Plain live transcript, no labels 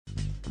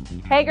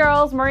Hey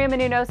girls, Maria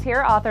Menounos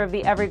here, author of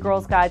the Every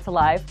Girl's Guide to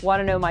Life. Want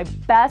to know my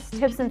best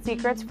tips and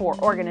secrets for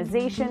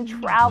organization,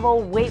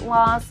 travel, weight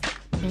loss,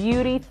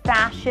 beauty,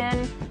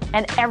 fashion,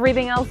 and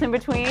everything else in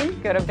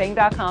between? Go to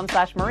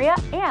bing.com/Maria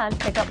and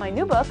pick up my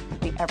new book,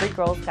 The Every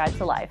Girl's Guide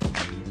to Life.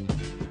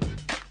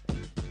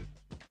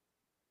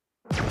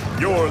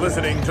 You're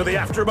listening to the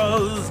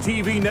AfterBuzz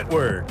TV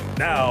network,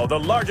 now the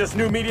largest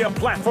new media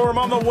platform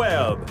on the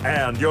web,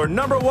 and your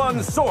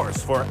 #1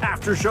 source for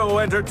after-show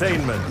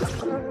entertainment.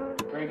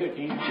 Very good,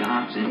 Keith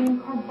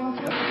Johnson. From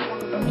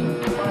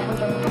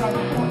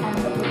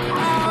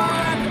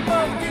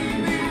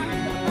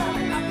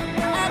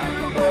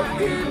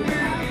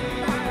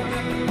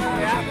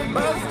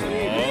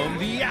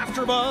the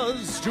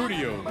AfterBuzz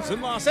Studios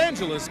in Los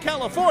Angeles,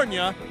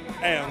 California,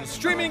 and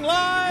streaming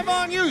live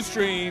on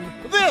Ustream,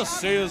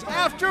 this is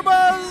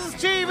AfterBuzz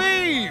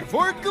TV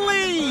for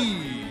Glee.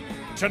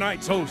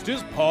 Tonight's host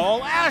is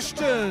Paul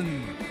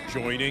Ashton.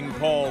 Joining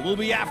Paul will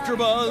be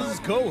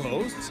AfterBuzz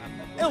co-hosts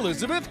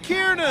Elizabeth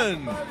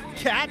Kiernan,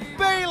 Kat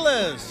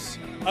Bayless,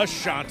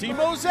 Ashanti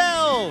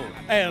Moselle,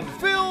 and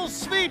Phil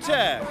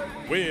Svitek.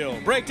 We'll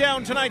break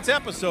down tonight's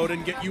episode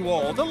and get you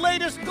all the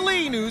latest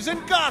Glee news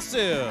and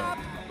gossip.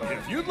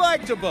 If you'd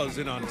like to buzz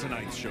in on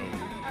tonight's show,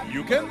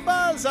 you can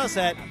buzz us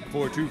at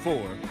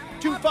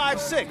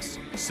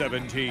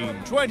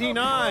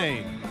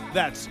 424-256-1729.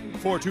 That's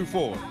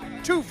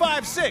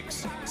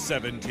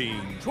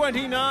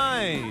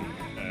 424-256-1729.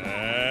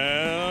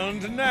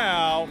 And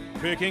now,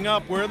 picking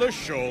up where the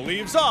show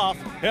leaves off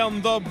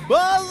and the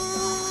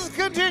buzz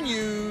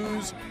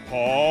continues,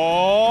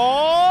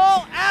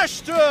 Paul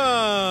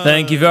Ashton.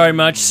 Thank you very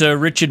much, Sir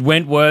Richard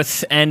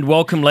Wentworth, and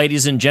welcome,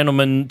 ladies and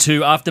gentlemen,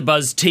 to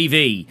AfterBuzz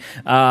TV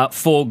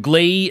for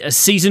Glee,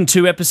 Season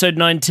 2, Episode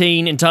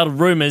 19, entitled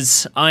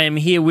Rumours. I am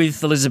here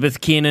with Elizabeth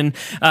Kiernan.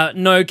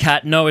 No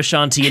Kat, no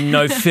Ashanti, and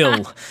no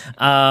Phil.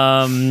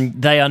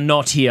 They are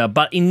not here,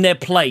 but in their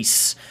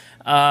place,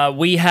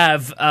 we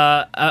have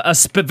a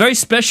very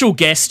special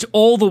guest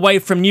all the way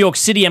from New York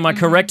City. Am I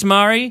correct,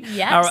 Mari?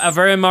 Yes. Our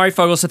very Mari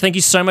Fogel. So thank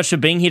you so much for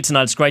being here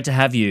tonight. It's great to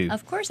have you.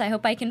 Of course. I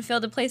hope I can fill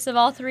the place of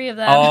all three of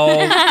them.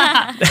 Oh,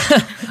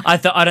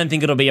 I don't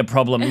think it'll be a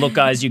problem. Look,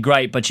 guys, you're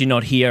great, but you're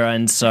not here,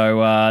 and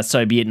so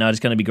be it. No, it's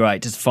going to be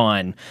great. It's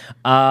fine.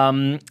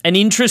 An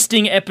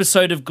interesting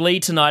episode of Glee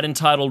tonight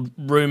entitled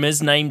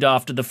Rumours, named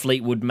after the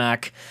Fleetwood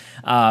Mac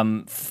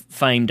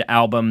famed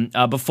album.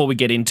 Before we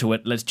get into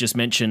it, let's just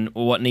mention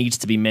what needs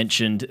to be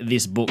mentioned.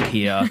 This book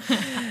here,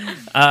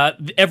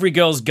 Every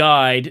Girl's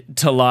Guide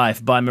to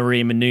Life by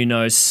Maria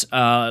Menounos.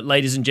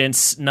 Ladies and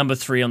gents,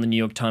 #3 on the New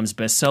York Times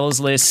bestsellers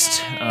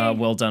list.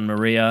 Well done,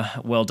 Maria.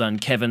 Well done,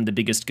 Kevin, the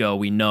biggest girl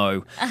we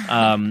know.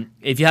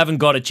 If you haven't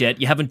got it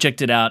yet, you haven't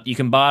checked it out, you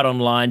can buy it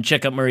online.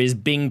 Check out Maria's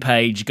Bing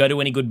page. Go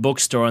to any good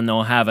bookstore and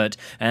they'll have it.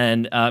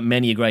 And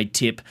many a great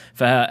tip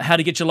for how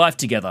to get your life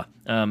together.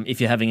 If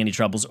you're having any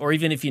troubles, or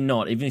even if you're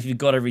not, even if you've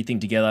got everything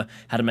together,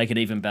 how to make it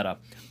even better.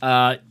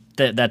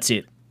 That's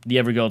it. The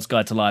Every Girl's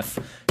Guide to Life.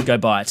 Go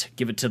buy it.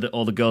 Give it to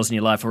all the girls in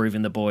your life, or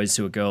even the boys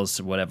who are girls,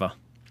 or whatever.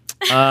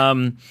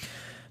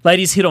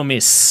 Ladies, hit or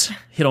miss?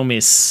 Hit or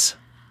miss?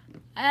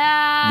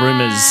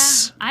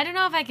 Rumours. I don't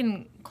know if I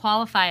can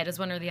qualify it as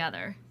one or the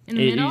other. In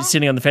the middle? You're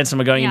sitting on the fence.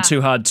 Am I going in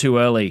too hard too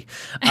early?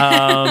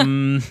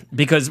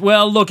 Because,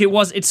 well, look,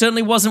 it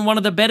certainly wasn't one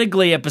of the better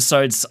Glee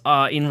episodes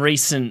in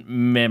recent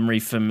memory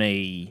for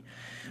me.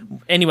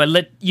 Anyway,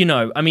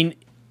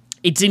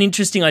 it's an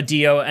interesting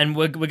idea, and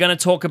we're going to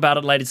talk about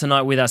it later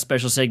tonight with our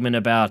special segment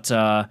about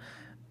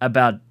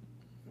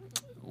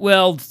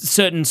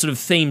certain sort of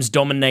themes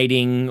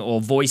dominating,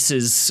 or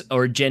voices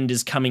or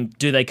agendas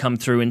come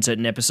through in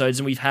certain episodes,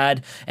 and we've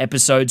had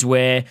episodes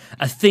where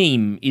a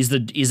theme is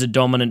a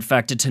dominant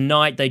factor.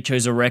 Tonight they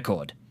chose a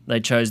record. They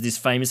chose this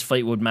famous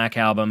Fleetwood Mac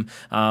album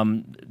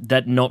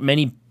that not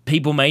many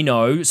people may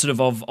know, sort of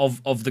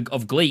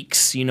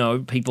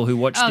Gleeks, people who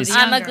watch this.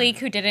 I'm a Gleek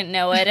who didn't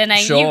know it, and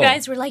Sure. you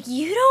guys were like,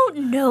 "You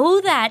don't know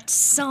that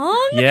song?"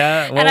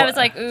 Yeah, well, and I was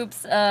like,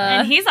 "Oops."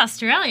 And he's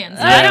Australian,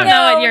 so I don't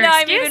know what your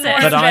excuse is.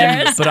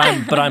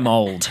 But I'm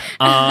old.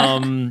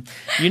 And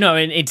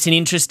it's an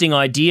interesting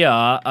idea,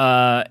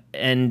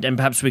 and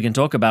perhaps we can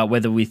talk about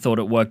whether we thought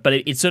it worked. But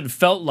it sort of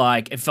felt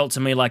to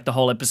me like the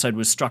whole episode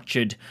was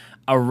structured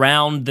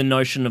around the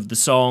notion of the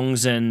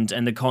songs and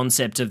the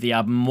concept of the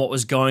album, what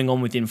was going on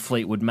within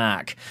Fleetwood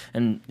Mac.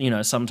 And,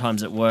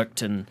 sometimes it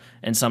worked and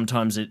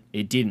sometimes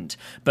it didn't.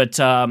 But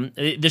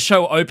the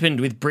show opened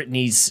with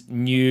Britney's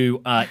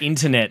new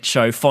internet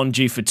show,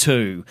 Fondue for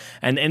Two.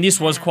 And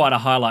this was quite a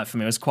highlight for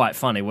me. It was quite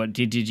funny. What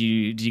did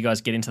you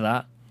guys get into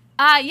that?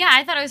 Yeah,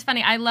 I thought it was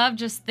funny. I love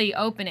just the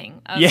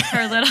opening of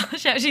her little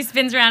show. She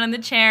spins around in the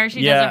chair.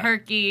 She does a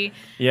herky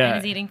and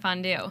is eating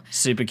fondue.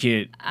 Super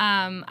cute.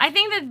 I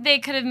think that they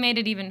could have made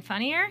it even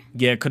funnier.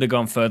 Yeah, could have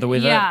gone further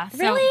with it. Yeah.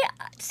 Really?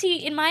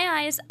 See, in my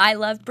eyes, I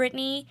love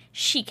Britney.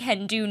 She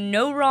can do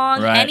no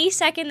wrong. Right. Any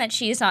second that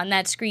she is on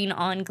that screen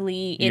on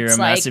Glee, You're it's a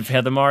massive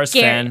Heather Morris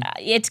fan.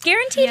 It's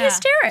guaranteed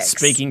hysterics.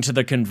 Speaking to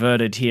the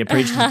converted here,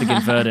 preaching to the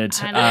converted.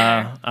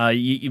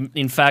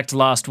 In fact,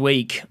 last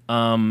week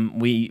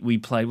we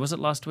played. Was it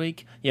last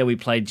week? Yeah, we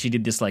played. She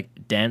did this like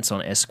dance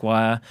on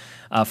Esquire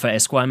for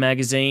Esquire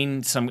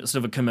magazine, some sort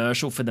of a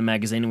commercial for the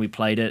magazine, and we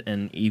played it.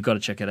 And you've got to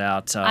check it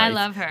out. I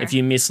love her. If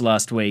you missed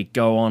last week,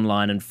 go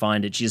online and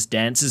find it. She just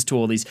dances to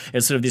all these.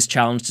 It's sort of this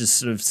challenge to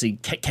sort of see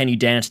can you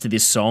dance to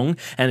this song,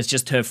 and it's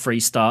just her free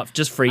stuff,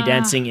 just free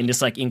dancing in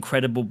this like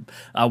incredible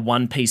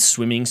one-piece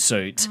swimming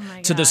suit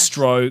to the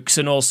Strokes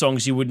and all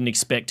songs you wouldn't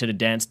expect her to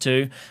dance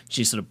to.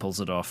 She sort of pulls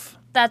it off.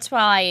 That's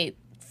why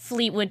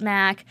Fleetwood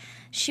Mac,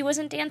 she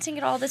wasn't dancing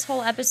at all this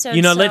whole episode.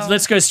 You know,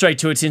 let's go straight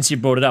to it since you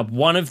brought it up.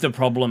 One of the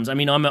problems, I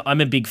mean, I'm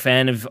a big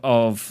fan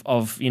of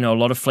you know, a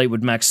lot of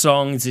Fleetwood Mac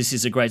songs. This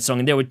is a great song,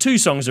 and there were two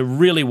songs that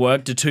really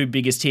worked, the two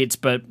biggest hits.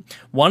 But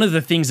one of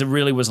the things that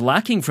really was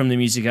lacking from the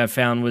music I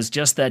found was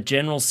just that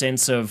general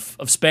sense of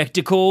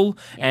spectacle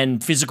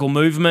and physical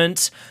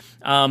movement.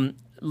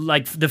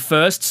 Like the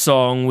first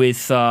song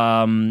with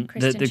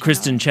the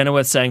Kristen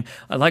Chenoweth saying,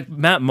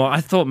 I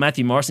thought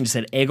Matthew Morrison just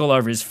had egg all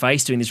over his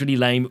face doing this really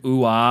lame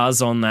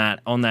ooh-ahs on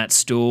that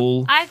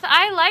stool.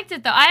 I liked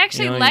it though. I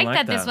actually liked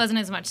that this wasn't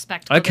as much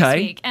spectacle this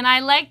week, and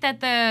I liked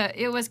that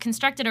it was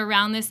constructed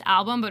around this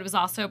album, but it was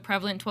also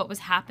prevalent to what was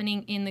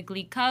happening in the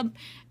Glee Club,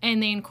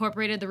 and they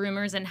incorporated the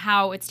Rumours and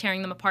how it's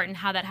tearing them apart and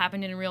how that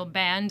happened in a real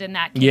band, and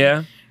that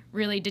can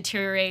really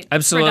deteriorate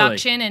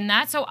production and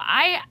that. So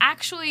I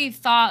actually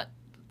thought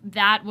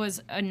that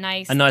was a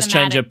nice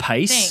change of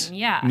pace, thing.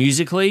 Yeah,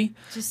 musically.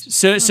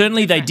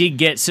 Certainly, they did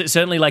get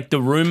certainly like the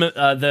rumor.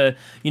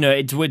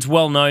 It's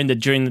well known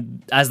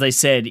that as they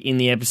said in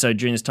the episode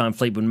during this time,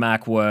 Fleetwood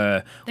Mac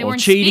were all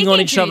cheating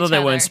on each other.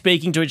 They weren't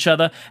speaking to each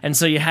other, and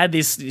so you had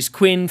this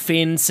Quinn,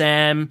 Finn,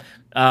 Sam,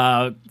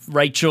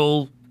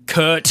 Rachel,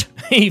 Kurt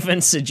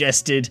even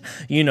suggested,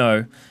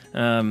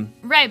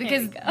 right,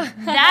 because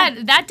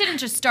that didn't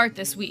just start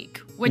this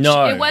week.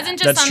 It wasn't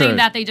just something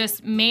that they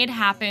just made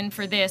happen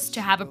for this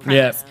to have a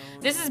premise.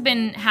 Yep. This has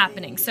been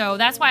happening. So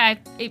that's why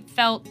it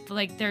felt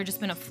like there had just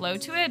been a flow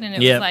to it, and it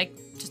was like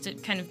just a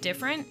kind of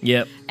different.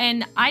 Yep.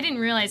 And I didn't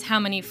realize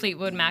how many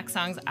Fleetwood Mac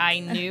songs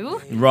I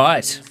knew.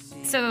 Right.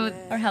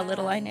 Or how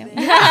little I knew.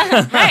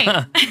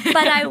 Right.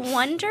 But I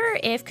wonder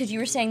if, because you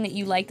were saying that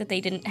you liked that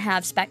they didn't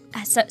have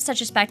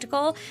such a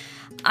spectacle,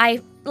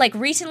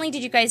 recently,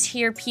 did you guys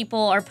hear people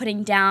are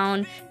putting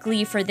down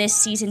Glee for this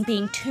season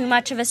being too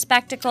much of a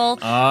spectacle,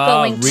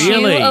 going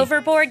too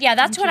overboard? Yeah,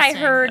 that's what I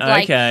heard,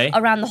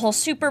 around the whole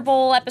Super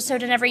Bowl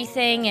episode and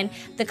everything, and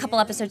the couple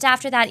episodes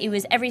after that,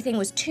 everything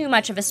was too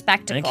much of a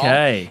spectacle.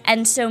 Okay.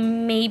 And so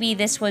maybe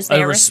this was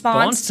their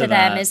response to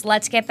them, is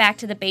let's get back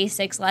to the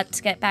basics,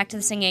 let's get back to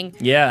the singing.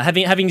 Yeah,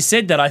 having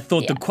said that, I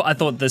thought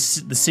the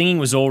singing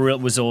was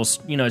all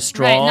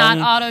strong. Right,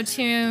 not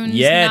auto-tuned.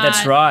 Yeah,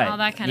 that's right. All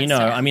that kind of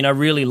stuff. I mean, I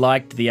really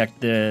liked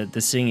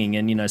the singing,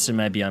 and so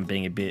maybe I'm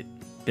being a bit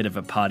of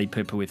a party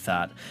pooper with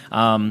that.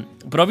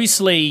 But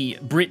obviously,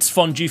 Brit's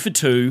fondue for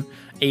two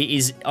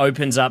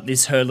opens up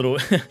this her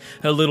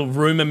little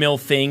rumor mill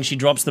thing. She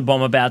drops the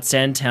bomb about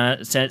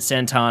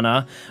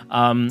Santana.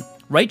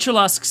 Rachel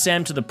asks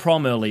Sam to the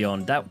prom early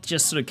on. That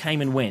just sort of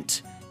came and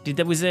went.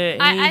 Was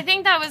there any... I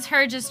think that was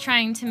her just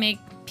trying to make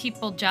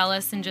people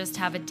jealous and just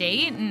have a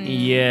date.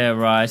 Yeah,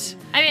 right.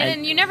 I mean,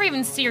 and you never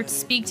even see her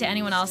speak to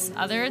anyone else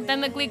other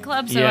than the Glee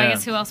Club, so I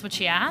guess who else would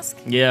she ask?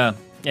 Yeah.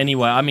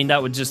 Anyway, I mean,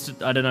 that would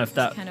just, I don't know if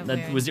that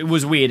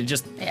was weird. It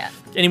just... Yeah.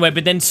 Anyway,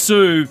 but then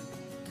Sue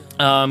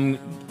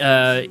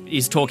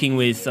is talking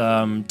with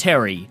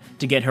Terry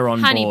to get her on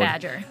Honey board.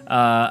 Badger.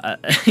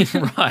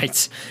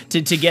 Right.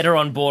 To get her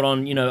on board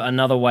on,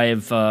 another way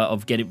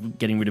of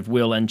getting rid of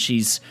Will, and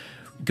she's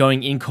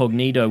going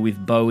incognito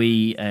with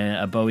Bowie,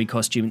 a Bowie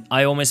costume.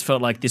 I almost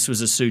felt like this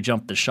was a Sue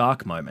jumped the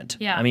shark moment.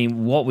 Yeah. I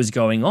mean, what was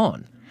going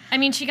on? I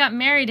mean, she got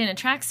married in a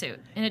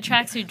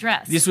tracksuit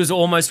dress. This was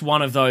almost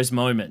one of those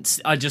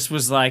moments. I just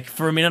was like,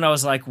 for a minute, I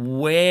was like,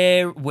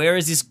 where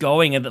is this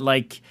going? And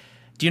like,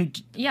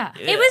 yeah.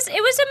 It was a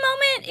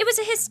moment. It was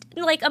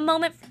a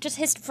moment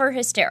just for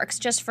hysterics,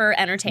 just for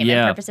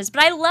entertainment purposes.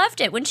 But I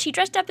loved it when she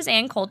dressed up as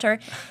Ann Coulter.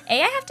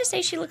 A, I have to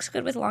say she looks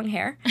good with long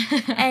hair,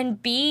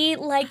 and B,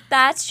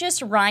 that's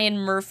just Ryan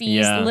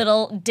Murphy's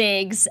little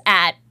digs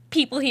at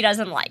people he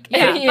doesn't like.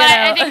 Yeah, but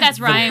I think that's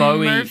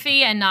Ryan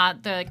Murphy and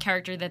not the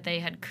character that they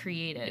had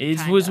created.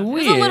 It was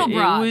weird. It was a little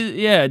broad.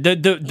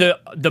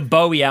 The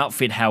Bowie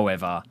outfit,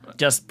 however,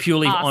 just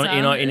purely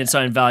in its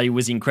own value,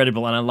 was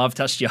incredible, and I loved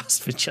how she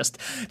asked for just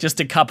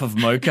a cup of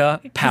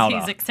mocha powder.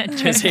 He's eccentric.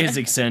 Because he's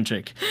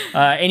eccentric.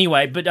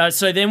 Anyway, but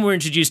so then we're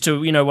introduced to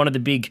one of the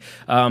big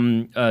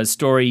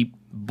story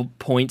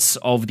points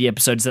of the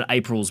episodes that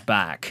April's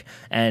back,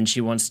 and she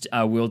wants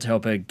Will to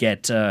help her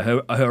get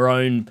her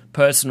own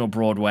personal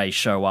Broadway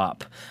show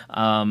up.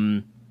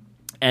 And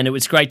it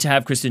was great to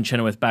have Kristen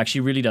Chenoweth back. She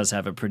really does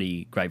have a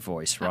pretty great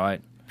voice,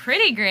 right?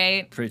 Pretty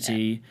great.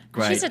 Pretty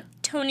great. She's a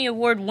Tony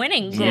Award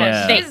winning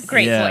great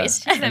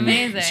voice. She's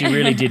amazing. She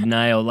really did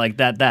nail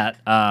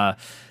that.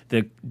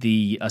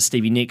 The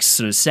Stevie Nicks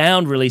sort of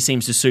sound really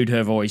seems to suit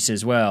her voice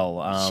as well.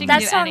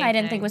 That song I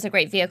didn't think was a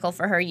great vehicle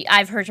for her.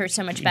 I've heard her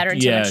so much better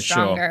and so much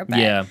stronger.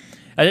 Sure.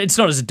 It's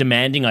not as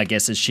demanding, I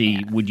guess, as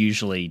she would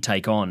usually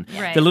take on.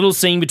 Right. The little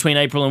scene between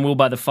April and Will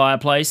by the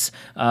fireplace,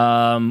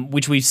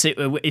 which we see,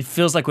 it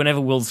feels like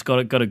whenever Will's got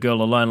a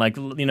girl alone, like,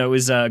 you know, it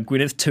was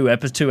Gwyneth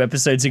two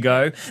episodes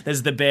ago.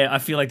 There's the bear. I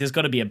feel like there's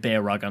got to be a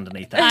bear rug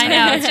underneath that. I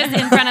know, it's just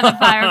in front of the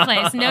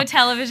fireplace. No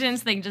television,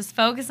 so they can just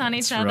focus on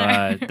each other.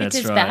 Right, that's It's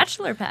his right.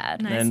 bachelor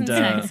pad. Nice and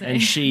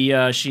sexy.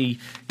 And she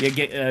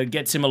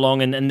gets him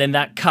along, and then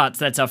that cuts.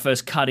 That's our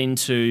first cut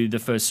into the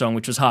first song,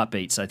 which was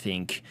Heartbeats, I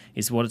think,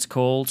 is what it's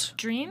called.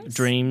 Dreams?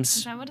 Dreams.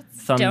 Is that what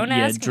it's? Don't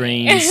ask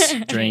me.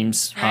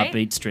 Dreams, right?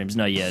 Heartbeats, Dreams.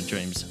 No, yeah,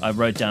 Dreams. I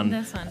wrote down.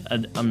 This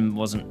one. I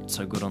wasn't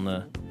so good on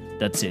the.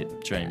 That's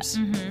it, Dreams.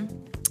 Mm-hmm.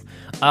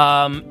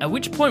 At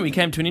which point we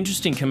came to an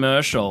interesting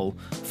commercial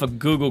for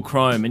Google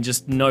Chrome and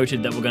just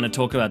noted that we're going to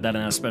talk about that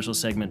in our special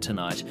segment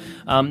tonight.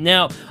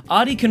 Now,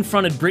 Artie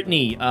confronted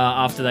Brittany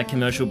after that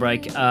commercial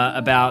break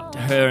about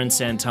her and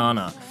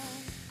Santana.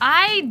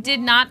 I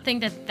did not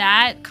think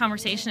that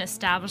conversation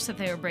established that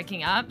they were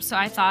breaking up, so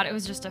I thought it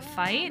was just a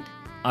fight.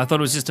 I thought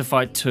it was just a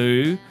fight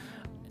too,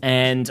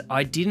 and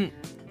I didn't.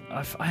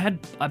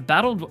 I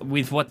battled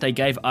with what they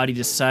gave Artie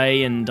to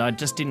say, and I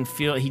just didn't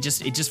feel. It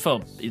just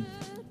felt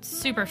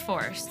Super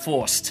forced.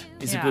 forced.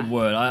 Is Yeah. a good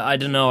word. I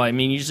don't know. I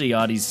mean, usually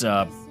Artie's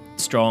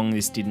strong.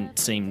 This didn't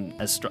seem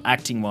as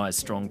acting wise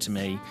strong to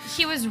me.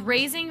 He was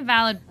raising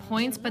valid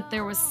points, but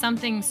there was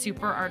something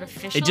super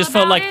artificial. It just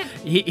felt about like.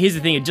 it. Here's the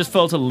thing. It just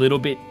felt a little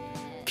bit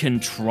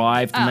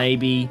contrived,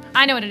 maybe.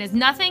 I know what it is.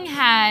 Nothing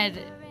had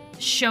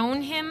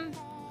shown him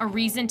a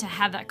reason to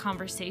have that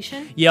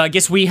conversation. Yeah, I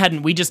guess we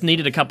hadn't. We just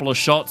needed a couple of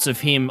shots of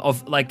him,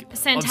 of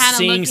Santana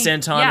seeing looking-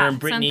 Santana yeah, and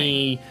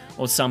Brittany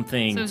or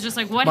something. So it was just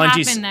like, what Mind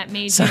you, happened that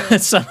made some, you?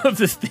 some of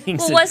the things.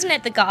 Well, that- wasn't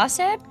it the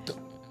gossip?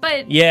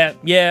 But Yeah,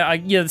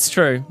 that's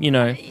true. You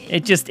know,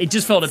 it just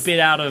felt a bit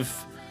out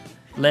of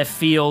left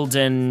field,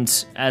 and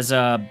as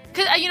a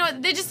cause,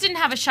 they just didn't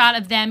have a shot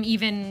of them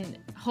even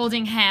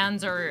holding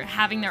hands or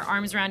having their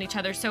arms around each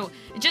other. So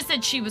it just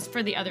said she was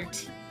for the other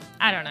team.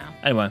 I don't know.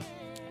 anyway.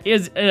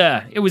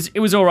 It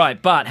was all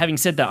right, but having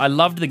said that, I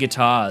loved the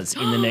guitars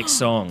in the next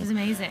song. It was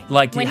amazing.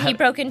 Like When he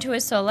broke into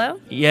his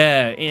solo?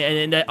 yeah,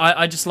 and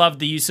I just loved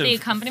the use of The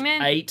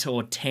accompaniment? 8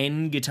 or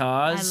 10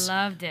 guitars.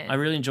 I loved it. I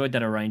really enjoyed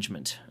that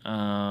arrangement.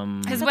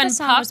 Because But when the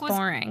song Puck was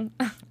boring.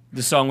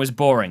 The song was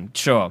boring,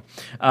 sure,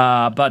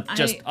 but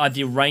just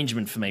the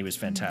arrangement for me was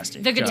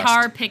fantastic. the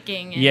guitar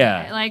picking. And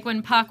Yeah. Like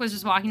when Puck was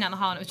just walking down the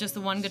hall and it was just the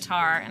one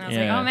guitar. And I was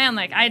Yeah. like, oh man,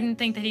 like I didn't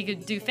think that he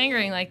could do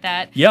fingering like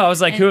that. Yeah, I was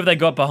like, And- who have they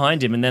got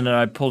behind him? And then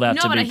I pulled out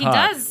No, to but be he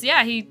Puck. does.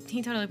 Yeah, he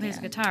totally plays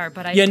guitar.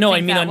 But I Yeah, no, I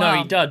think mean, that I know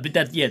well. he does,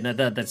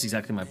 but that's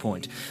exactly my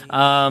point.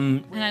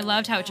 And I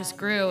loved how it just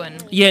grew.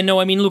 And Yeah, no,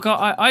 I mean, look,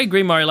 I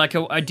agree, Murray. Like,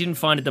 I didn't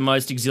find it the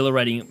most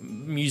exhilarating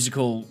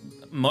musical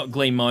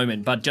Glee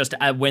moment, but just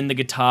when the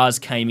guitars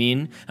came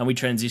in and we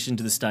transitioned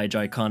to the stage,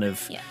 I kind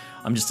of,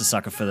 I'm just a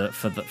sucker for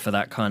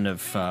that kind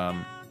of.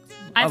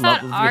 I love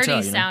thought the guitar, Artie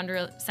you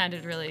know?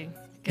 sounded really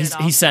good.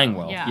 He sang also.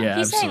 well. Yeah. Yeah,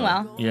 He sang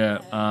absolutely.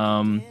 well.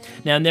 Yeah.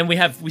 Now and then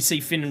we see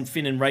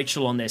Finn and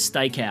Rachel on their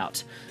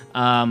stakeout.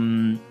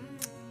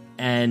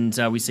 And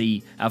we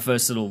see our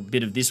first little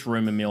bit of this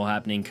rumour mill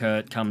happening.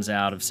 Kurt comes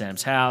out of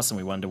Sam's house and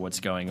we wonder what's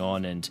going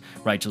on. And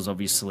Rachel's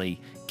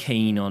obviously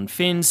keen on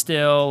Finn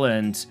still.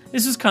 And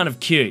this is kind of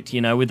cute,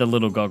 you know, with the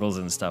little goggles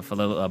and stuff, the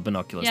little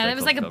binoculars. Yeah, they're it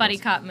was called like a buddy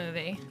goggles. cop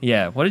movie.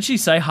 Yeah. What did she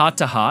say? Heart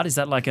to heart? Is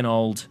that like an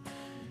old...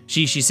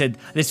 She said,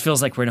 this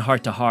feels like we're in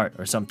heart to heart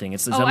or something.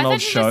 Is that I an old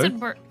thought she show? just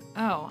said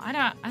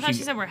I thought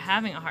she said we're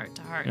having a heart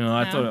to heart. You know,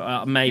 I No?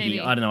 thought maybe.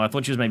 I don't know. I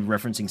thought she was maybe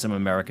referencing some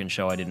American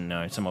show. I didn't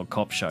know, some old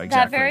cop show.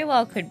 Exactly. That very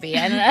well could be.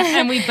 And,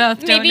 And we both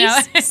don't maybe know.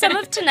 some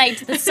of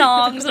tonight's, the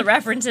songs, the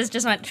references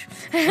just went...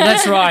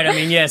 That's right. I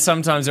mean, yeah.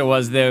 Sometimes it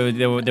was there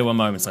were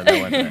moments like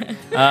that, weren't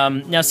there?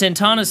 Now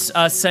Santana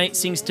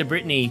sings to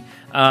Brittany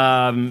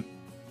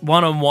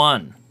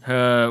one-on-one.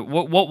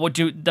 What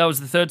do that was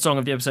the third song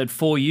of the episode,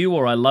 For You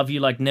or I Love You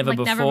Like Never Like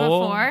Before. Never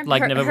Before?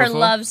 Like Never her Before.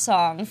 love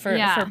song for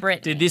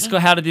Britney.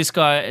 How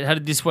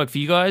did this work for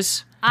you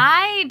guys?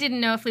 I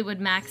didn't know if Fleetwood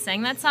Mac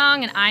sang that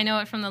song, and I know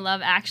it from the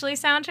Love Actually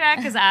soundtrack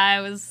because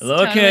I was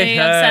Look totally at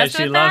her. obsessed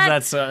She with loves that.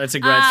 that song. It's a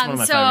great. It's one of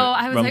my so favorite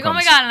I was like, oh my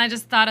rom-coms. god, and I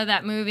just thought of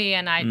that movie,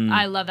 and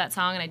I love that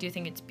song, and I do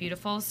think it's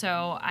beautiful. So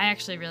I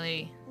actually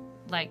really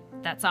like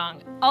that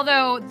song.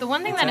 Although the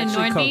one thing that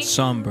annoyed me,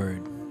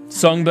 Songbird.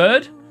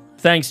 Songbird.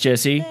 Thanks,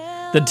 Jesse.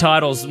 The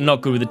title's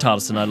not good with the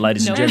titles tonight,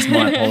 ladies and gents.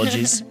 My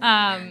apologies.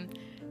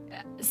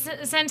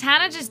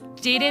 Santana just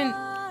didn't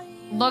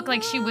look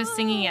like she was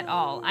singing at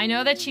all. I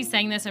know that she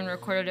sang this and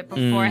recorded it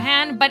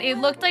beforehand, but it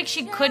looked like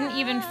she couldn't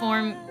even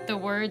form the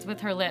words with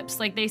her lips.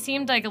 Like they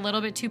seemed like a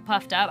little bit too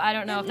puffed up. I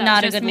don't know if that's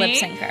Not a just good me.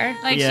 lip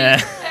syncer. Like Yeah.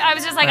 I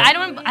was just like, I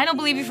don't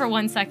believe you for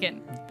 1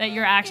 second that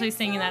you're actually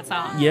singing that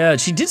song. Yeah,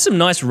 she did some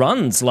nice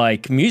runs,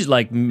 like music,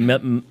 like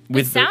with.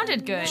 It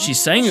sounded good. She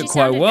sang it She quite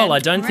sounded well. good. I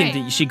don't think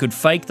Right. that she could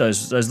fake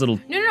those little.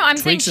 No, I'm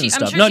saying tweaks and I'm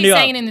stuff. sure No, she no,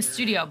 sang it in the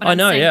studio. But I I'm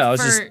know. saying Yeah, I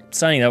was for, just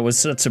saying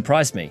that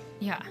surprised me.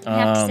 yeah. I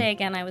have to say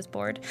again, I was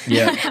bored.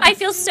 Yeah. I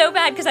feel so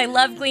bad because I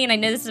love Glee, and I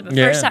know this is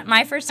Yeah.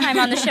 my first time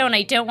on the show, and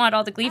I don't want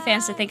all the Glee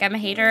fans to think I'm a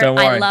hater. Don't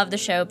I worry. love the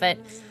show, but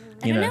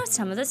I don't know.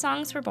 Some of the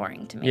songs were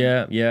boring to me.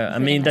 Yeah. I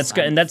mean, that's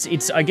good, and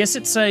I guess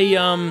it's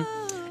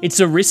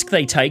a risk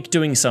they take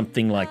doing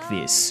something like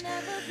this.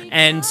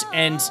 And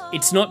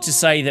it's not to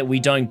say that we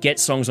don't get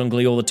songs on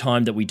Glee all the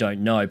time that we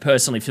don't know.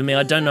 Personally, for me,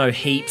 I don't know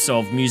heaps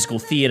of musical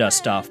theatre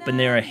stuff, but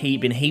there are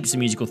been heaps of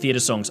musical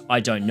theatre songs I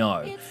don't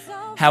know.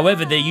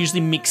 However, they're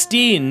usually mixed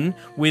in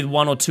with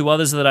one or two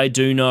others that I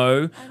do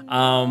know,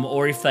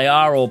 or if they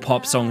are all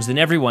pop songs, then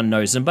everyone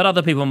knows them. But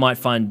other people might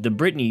find the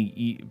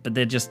Britney, but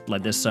they're just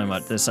like there's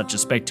such a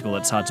spectacle,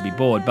 it's hard to be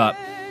bored. But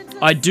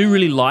I do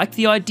really like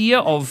the idea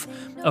of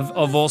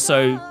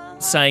also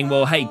saying,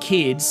 well, hey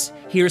kids,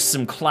 here's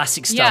some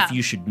classic stuff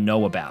you should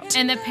know about.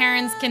 And the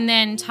parents can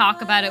then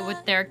talk about it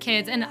with their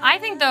kids. And I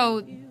think,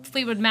 though,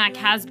 Fleetwood Mac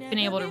has been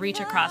able to reach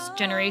across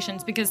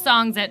generations because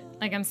songs that,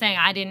 like I'm saying,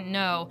 I didn't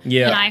know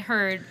and I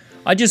heard.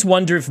 I just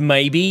wonder if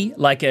maybe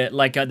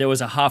there was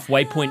a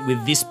halfway point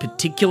with this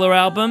particular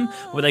album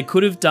where they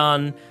could have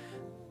done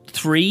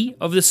 3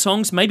 of the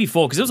songs, maybe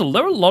 4, because there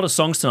were a lot of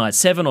songs tonight,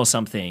 7 or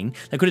something.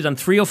 They could have done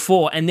 3 or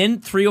 4, and then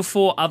 3 or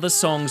 4 other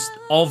songs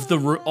of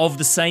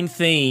the same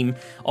theme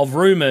of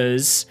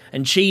Rumours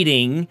and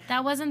cheating.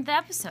 That wasn't the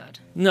episode.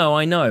 No,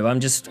 I know. I'm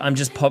just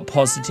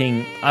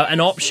positing an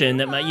option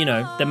that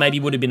that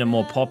maybe would have been a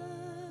more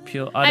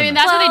popular. I mean,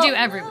 that's what they do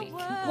every week.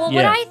 Well,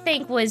 what I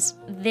think was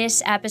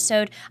this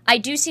episode, I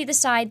do see the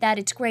side that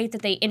it's great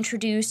that they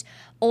introduce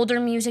older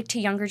music to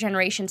younger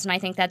generations, and I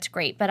think that's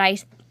great. But I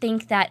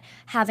think that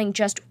having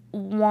just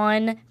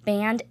one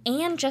band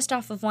and just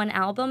off of one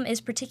album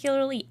is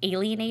particularly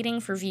alienating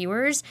for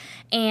viewers,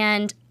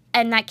 and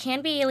that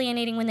can be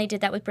alienating when they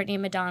did that with Britney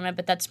and Madonna,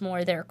 but that's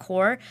more their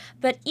core.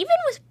 But even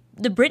with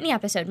the Britney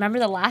episode, remember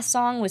the last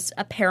song was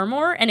a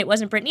Paramore and it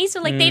wasn't Britney,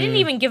 so they didn't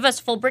even give us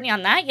full Britney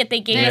on that, yet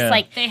they gave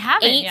us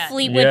 8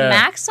 Fleetwood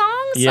Mac songs.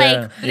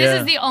 This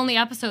is the only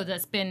episode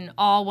that's been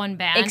all one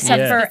band,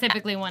 except for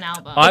specifically one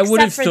album. I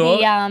would have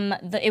thought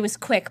it was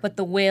quick, but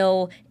the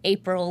Will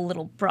April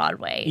Little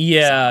Broadway.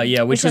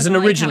 Which was an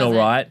original,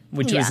 right?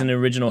 Which was an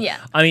original. Yeah.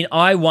 I mean,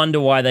 I wonder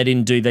why they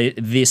didn't do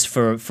this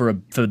for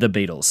the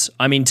Beatles.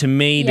 I mean, to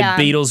me, the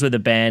Beatles were the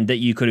band that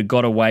you could have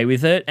got away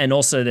with it, and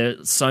also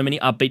there's so many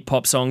upbeat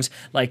pop songs.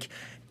 Like,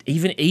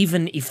 even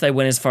if they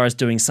went as far as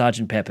doing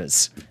Sgt.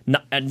 Pepper's,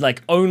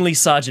 only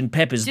Sgt.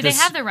 Pepper's. Do they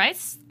have the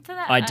rights to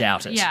that? I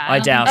doubt it. Yeah, I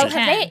doubt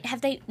it.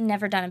 Have they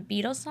never done a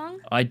Beatles song?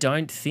 I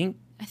don't think.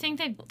 I think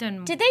they've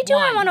done. Did they do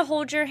I Want to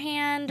Hold Your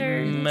Hand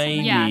or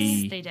maybe?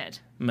 Yes, they did.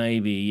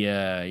 Maybe,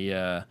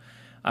 yeah.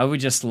 I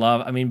would just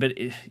love. I mean, but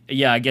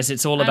I guess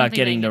it's all about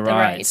getting the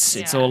rights.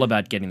 It's all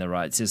about getting the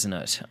rights, isn't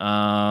it?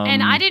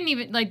 And I didn't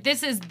even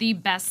this is the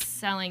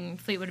best-selling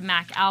Fleetwood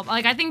Mac album.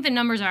 I think the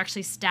numbers are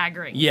actually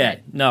staggering. Yeah,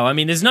 no, I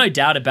mean, there's no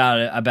doubt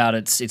about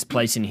its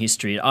place in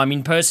history. I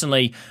mean,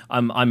 personally,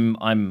 I'm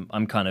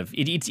kind of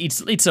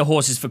it's a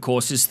horses for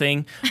courses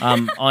thing.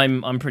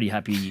 I'm pretty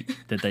happy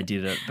that they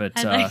did it, but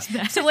I like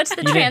that. So what's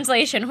the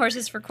translation?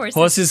 Horses for courses.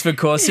 Horses for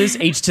courses,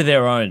 each to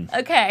their own.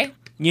 Okay.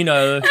 You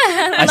know,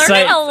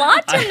 learning a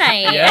lot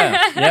tonight.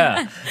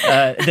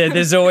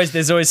 There's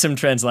always some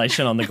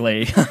translation on the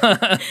Glee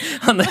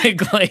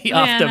AfterBuzz.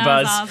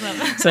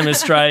 Awesome. Some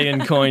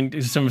Australian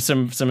coined, some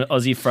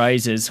Aussie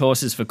phrases.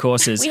 Horses for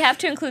courses. We have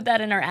to include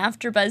that in our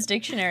AfterBuzz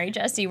dictionary,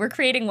 Jesse. We're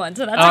creating one,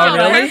 so that's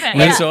really? Perfect.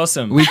 That's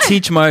awesome. We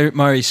teach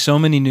Mari so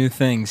many new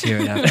things here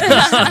at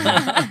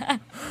AfterBuzz.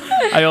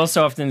 I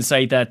also often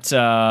say that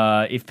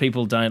if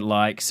people don't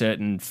like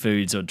certain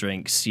foods or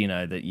drinks,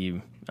 that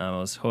you.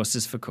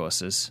 Horses for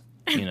courses,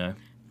 Teach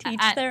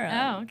their own.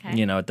 Oh,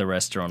 okay. At the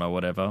restaurant or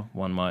whatever,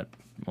 one might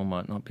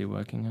not be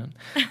working at.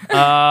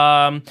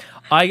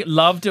 I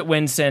loved it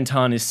when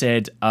Santana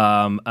said,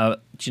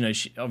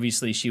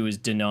 she was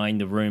denying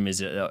the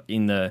rumors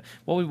in the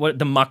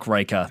the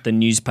Muckraker, the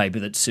newspaper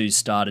that Sue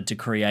started to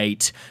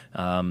create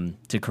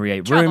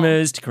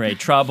rumors, to create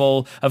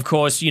trouble. Of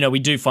course, we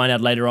do find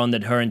out later on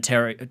that her and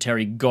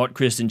Terry got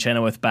Kristen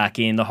Chenoweth back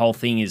in. The whole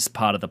thing is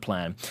part of the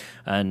plan,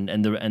 and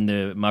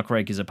the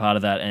Muckraker is a part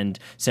of that. And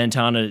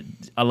Santana,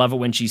 I love it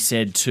when she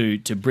said to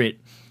Britt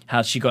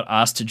how she got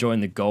asked to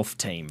join the golf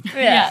team.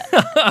 Yeah.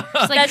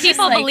 It's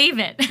people believe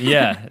it.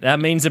 Yeah,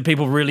 that means that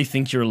people really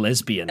think you're a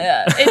lesbian.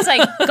 It's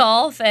like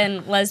golf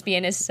and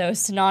lesbian is so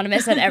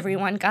synonymous that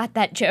everyone got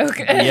that joke.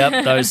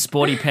 Yep, those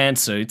sporty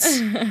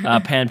pantsuits,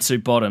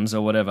 pantsuit bottoms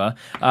or whatever.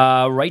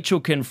 Rachel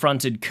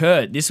confronted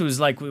Kurt. This was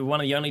one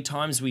of the only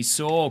times we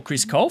saw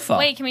Chris Colfer.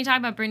 Wait, can we talk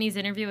about Britney's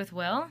interview with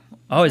Will?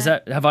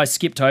 Have I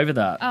skipped over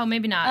that? Oh,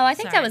 maybe not. Oh, I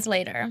think that was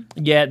later.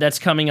 Yeah, that's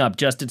coming up.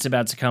 It's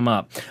about to come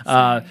up.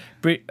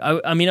 Britt,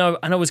 I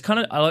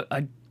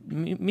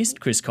missed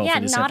Chris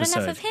Colfer this episode.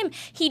 Enough of him.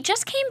 He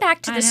just came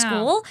back to the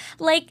school,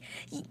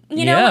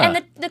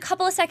 and the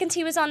couple of seconds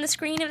he was on the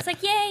screen, it was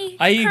like, yay.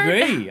 I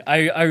agree. I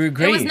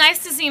agree. It was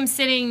nice to see him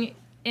sitting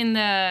in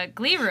the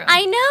Glee room.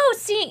 I know.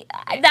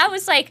 That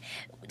was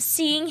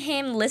seeing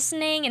him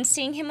listening and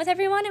seeing him with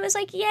everyone. It was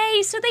like,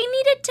 yay. So they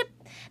needed to.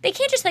 They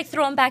can't just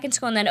throw him back in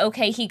school and then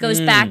he goes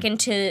back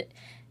into,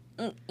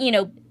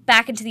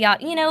 back into the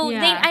audience.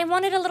 I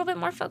wanted a little bit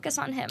more focus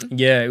on him.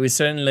 Yeah, it was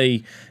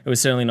certainly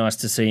nice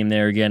to see him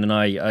there again, and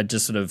I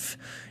just sort of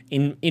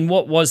in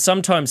what was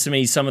sometimes to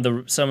me some of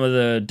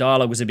the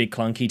dialogue was a bit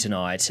clunky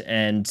tonight,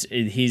 and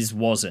his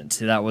wasn't.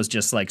 That was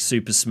just like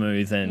super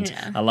smooth, and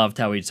I loved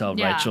how he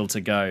told Rachel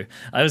to go.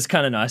 It was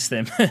kind of nice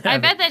then. I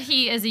bet that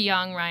he is a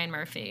young Ryan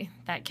Murphy,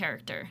 that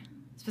character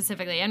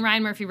specifically, and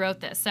Ryan Murphy wrote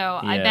this, so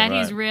I bet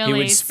he's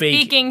really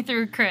speaking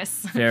through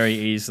Chris very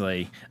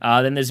easily.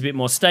 Then there's a bit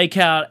more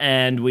stakeout,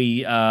 and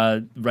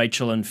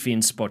Rachel and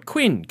Finn spot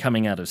Quinn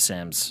coming out of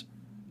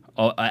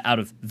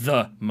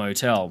the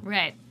motel.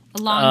 Right.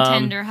 A long,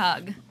 tender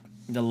hug.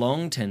 The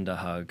long, tender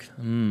hug.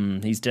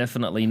 He's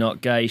definitely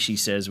not gay, she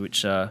says,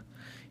 which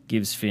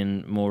gives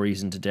Finn more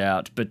reason to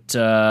doubt.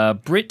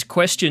 But Britt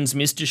questions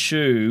Mr.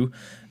 Shu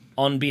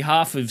on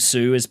behalf of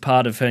Sue as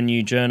part of her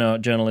new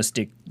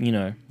journalistic,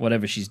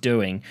 whatever she's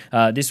doing.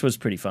 This was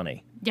pretty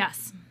funny.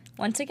 Yes.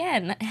 Once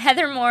again,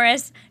 Heather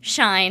Morris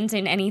shines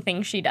in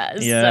anything she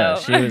does. Yeah,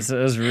 so. it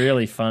was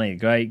really funny.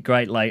 Great,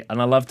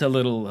 and I loved her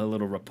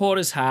little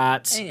reporter's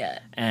hat. Yeah.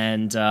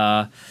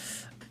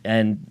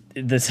 And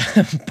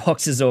the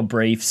boxes or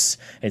briefs,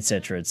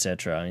 etc.,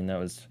 etc. I mean, that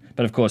was...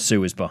 But of course, Sue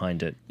was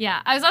behind it.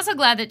 Yeah, I was also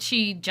glad that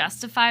she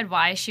justified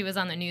why she was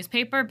on the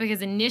newspaper,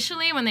 because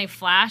initially when they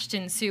flashed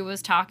and Sue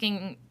was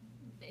talking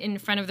in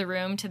front of the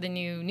room to the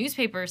new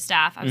newspaper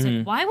staff, I was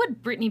like, why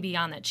would Brittany be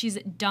on that? She's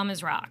dumb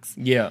as rocks.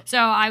 Yeah. So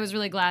I was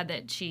really glad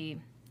that she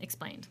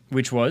explained.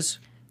 Which was?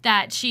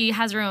 That she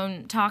has her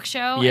own talk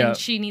show and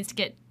she needs to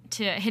get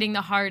to hitting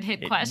the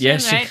hard-hit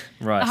questions, right?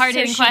 Right. The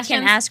hard-hitting questions. She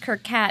can ask her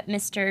cat,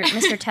 Mr.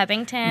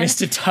 Tubbington.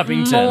 Mr.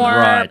 Tubbington,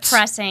 more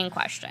pressing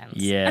questions.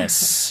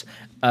 Yes.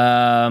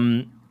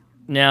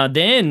 Now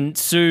then,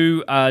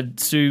 Sue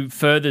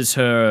furthers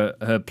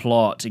her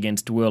plot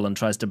against Will and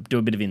tries to do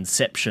a bit of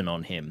Inception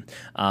on him,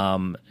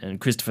 and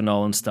Christopher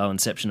Nolan style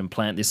Inception, and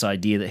plant this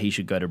idea that he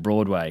should go to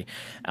Broadway.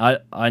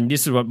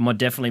 This is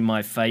definitely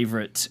my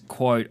favourite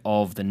quote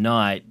of the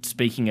night,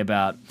 speaking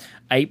about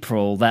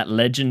April, that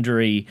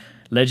legendary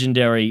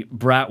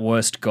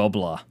bratwurst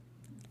gobbler.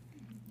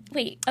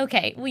 Wait,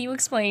 okay, will you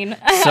explain?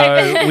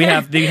 So we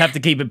have to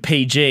keep it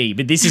PG,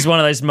 but this is one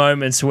of those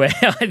moments where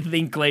I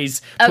think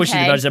Glee's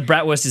pushing the boat. A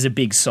bratwurst is a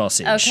big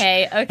sausage.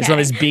 Okay. It's one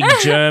of those big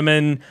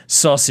German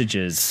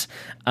sausages,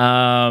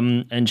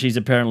 and she's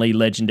apparently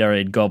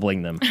legendary at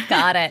gobbling them.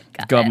 Got it.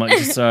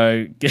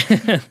 So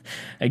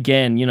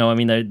again,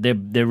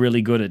 they're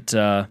really good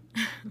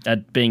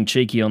at being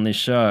cheeky on this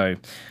show,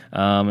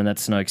 and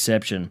that's no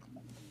exception.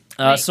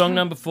 Song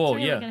number 4,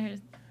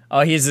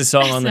 Oh, here's the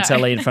song on the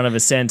telly in front of a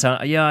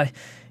Santana. Yeah,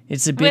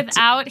 it's a bit...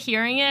 Without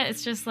hearing it,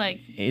 it's just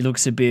like... It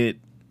looks a bit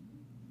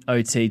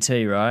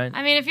OTT, right?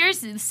 I mean, if you're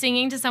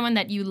singing to someone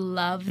that you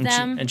love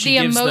them, and she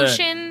the gives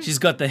emotion... she's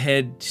got the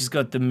head, she's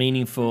got the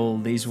meaningful,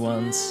 these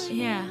ones.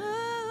 Yeah.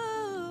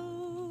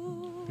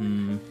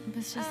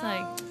 It's just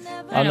like...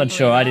 I'm not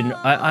sure.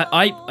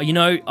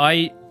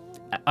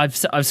 I've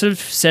sort of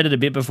said it a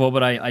bit before,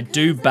 but I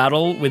do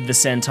battle with the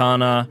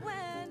Santana,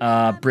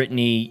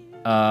 Brittany...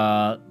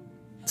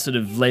 sort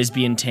of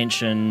lesbian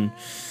tension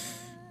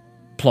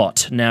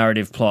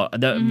narrative plot.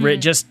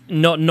 Just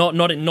not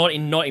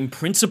in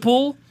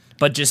principle,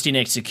 but just in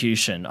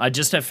execution. I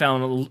just have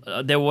found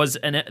there was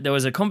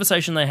a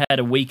conversation they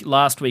had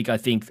last week, I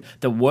think,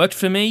 that worked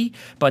for me,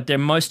 but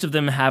most of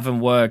them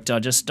haven't worked. I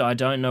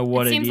don't know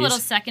what it is. It seems a little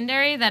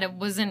secondary that it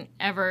wasn't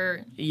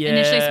ever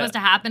initially supposed to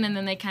happen, and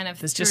then they kind of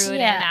threw it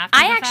in after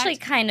the fact. Actually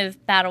kind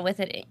of battle with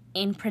it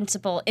in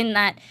principle, in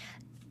that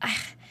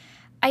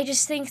I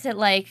just think that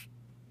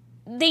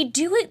they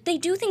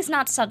do things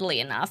not subtly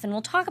enough, and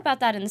we'll talk about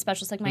that in the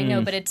special segment. I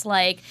know, but it's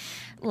like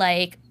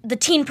the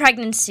teen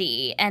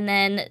pregnancy, and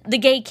then the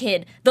gay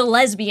kid, the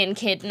lesbian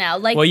kid now.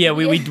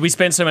 We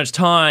spent so much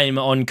time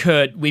on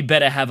Kurt. We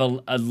better have a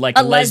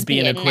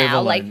lesbian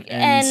equivalent. Now,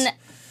 and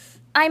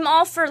I'm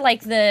all for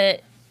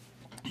the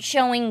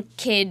showing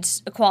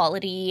kids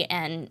equality,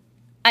 and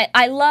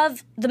I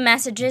love the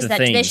messages that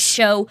this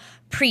show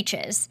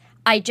preaches.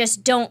 I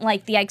just don't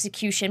like the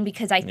execution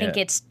because I think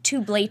it's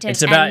too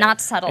blatant and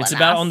not subtle enough. It's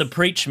about on the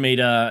preach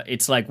meter.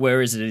 It's like,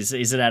 where is it?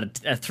 Is it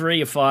at a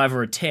 3, a 5,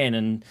 or a 10?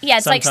 And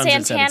it's like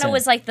Santana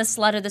was like the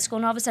slut of the school,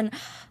 and all of a sudden,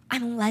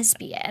 I'm a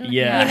lesbian.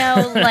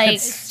 Yeah,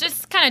 it's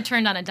just kind of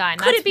turned on a dime.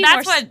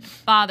 That's what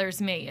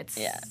bothers me.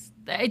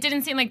 It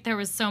didn't seem like there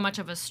was so much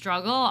of a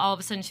struggle. All of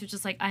a sudden, she was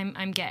just like,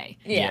 I'm gay.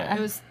 Yeah. It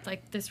was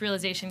like this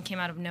realization came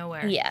out of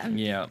nowhere. Yeah.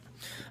 Yeah.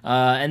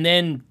 And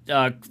then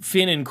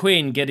Finn and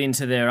Quinn get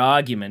into their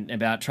argument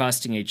about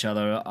trusting each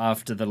other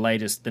after the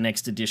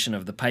next edition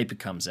of the paper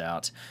comes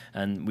out,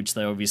 and which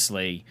they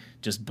obviously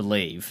just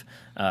believe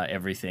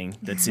everything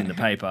that's in the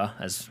paper,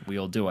 as we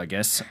all do, I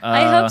guess.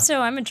 I hope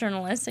so. I'm a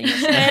journalist, so you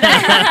should.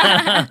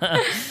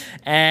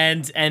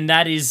 And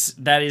that is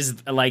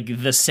like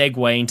the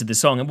segue into the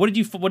song. And what do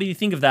you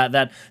think of that?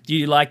 That do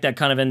you like that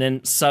kind of? And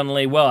then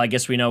suddenly, well, I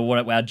guess we know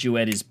what our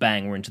duet is.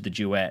 Bang, we're into the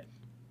duet.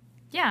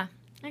 Yeah.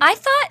 I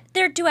thought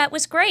their duet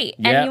was great.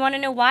 Yeah. And you want to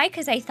know why?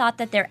 Because I thought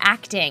that their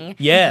acting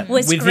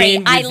was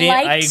within, great.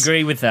 I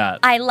agree with that.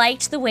 I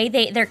liked the way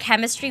their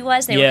chemistry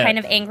was. They were kind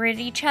of angry at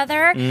each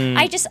other.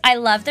 I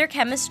love their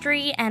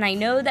chemistry, and I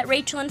know that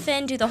Rachel and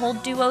Finn do the whole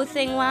duo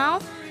thing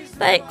well.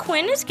 But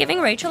Quinn is giving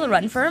Rachel a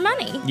run for her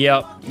money.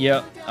 Yep.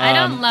 I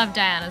don't love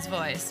Diana's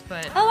voice,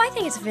 but I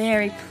think it's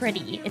very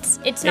pretty. It's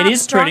it not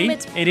is strong, pretty. but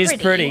it's It is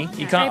pretty.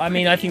 You can't. I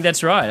mean, I think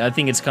that's right. I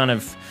think it's kind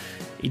of,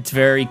 it's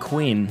very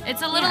Quinn.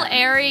 it's a little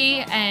airy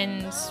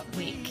and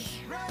weak,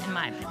 in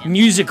my opinion.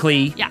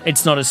 Musically,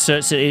 it's not as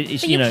But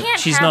you can't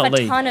she's have not a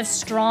lead. ton of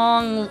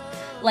strong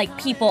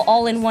people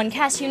all in one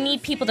cast. You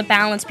need people to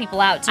balance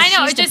people out. So I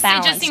know, she's it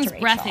the just seems to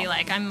breathy.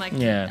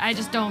 Rachel. I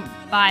just don't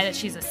buy that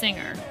she's a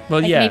singer.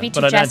 Well, Maybe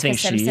to but I don't Jessica think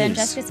she Simpson. is.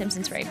 Jessica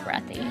Simpson's very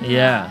breathy.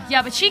 Yeah.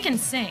 Yeah, but she can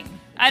sing.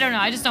 I don't know.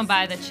 I just don't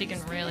buy that she can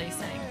really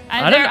sing.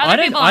 I don't know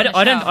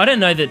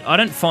that. I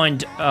don't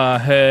find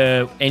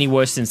her any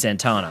worse than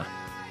Santana.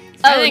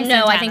 I think think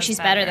Santana's she's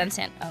better than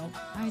Santana.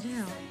 I do.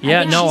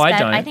 Yeah, no, I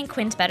don't. I think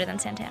Quinn's better than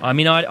Santana. I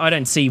mean, I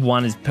don't see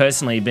one as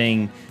personally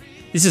being.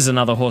 This is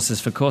another horses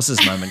for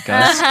courses moment,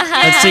 guys.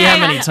 Let's see how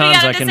many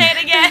times I can say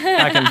it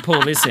again. I can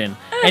pull this in.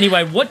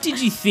 Anyway, what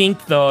did you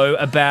think though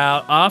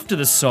about after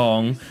the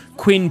song,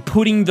 Quinn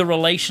putting the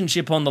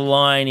relationship on the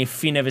line if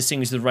Finn ever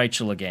sings with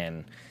Rachel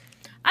again?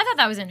 I thought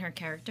that was in her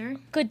character.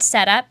 Good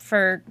setup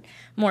for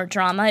more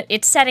drama.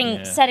 It's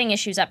setting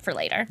issues up for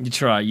later.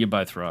 You're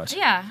both right.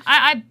 Yeah,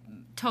 I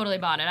totally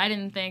bought it. I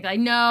didn't think,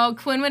 no,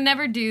 Quinn would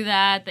never do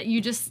that, that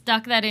you just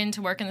stuck that in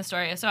to work in the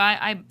story. So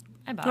I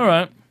bought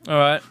it. All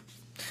right.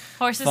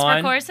 Horses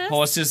Fine. for courses?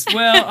 Horses.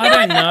 Well, I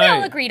don't know. We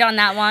all agreed on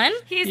that one.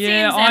 He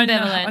seems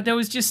ambivalent. There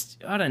was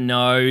just, I don't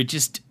know,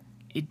 just,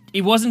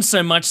 it wasn't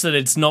so much that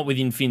it's not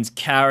within Finn's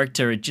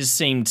character, it just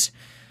seemed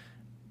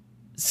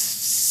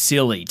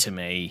silly to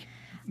me.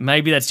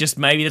 Maybe that's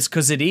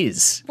because it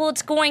is. Well,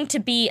 it's going to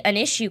be an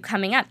issue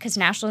coming up because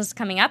National is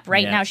coming up.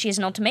 Right now, she has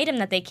an ultimatum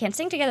that they can't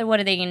sing together. What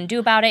are they going to do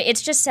about it?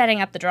 It's just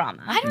setting up the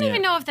drama. I don't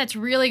even know if that's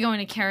really going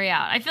to carry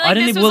out. I feel like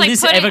will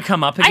this ever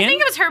come up again? I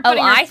think it was her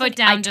putting her foot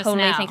down just now. I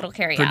totally think it'll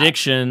carry out.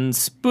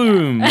 Predictions.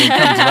 Boom. We'll come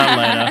to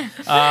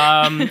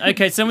that later.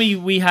 Okay, so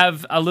we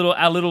have our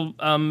little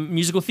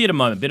musical theatre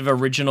moment, bit of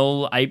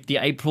original, the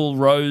April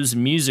Rose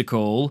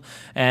musical,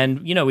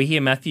 and we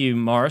hear Matthew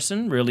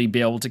Morrison really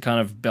be able to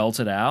kind of belt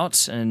it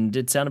out. And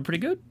it sounded pretty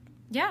good.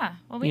 Yeah,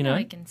 well, we know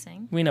he can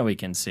sing. We know he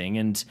can sing,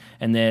 and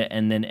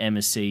then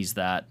Emma sees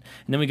that,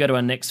 and then we go to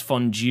our next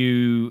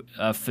fondue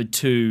for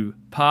two,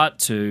 part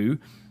 2,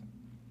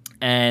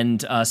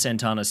 and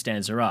Santana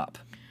stands her up.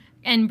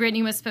 And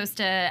Brittany was supposed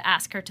to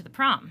ask her to the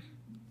prom.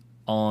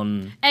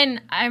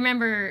 And I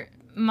remember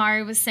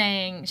Mari was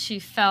saying she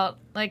felt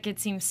like it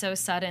seemed so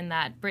sudden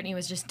that Brittany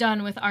was just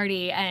done with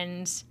Artie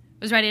and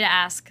was ready to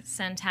ask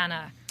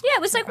Santana. Yeah,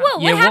 it was like, whoa,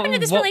 what happened to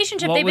this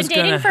relationship? They've been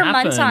dating for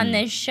months on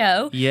this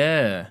show.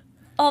 Yeah.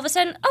 All of a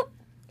sudden,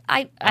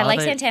 I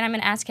like Santana. I'm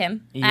going to ask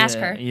him. Ask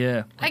her.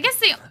 Yeah. I guess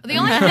the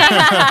only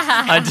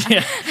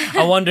thing...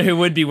 I wonder who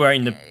would be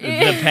wearing the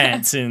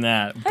pants in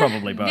that.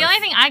 Probably both. The only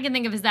thing I can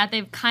think of is that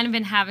they've kind of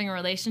been having a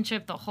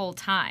relationship the whole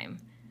time.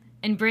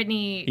 And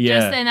Brittany,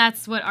 and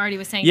that's what Artie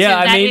was saying too.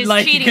 I mean,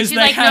 is cheating. because She's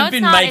they have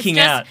been making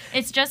out.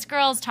 It's just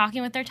girls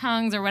talking with their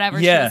tongues or whatever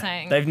she was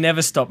saying. They've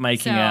never stopped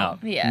making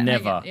out. Yeah.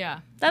 Never.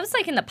 That was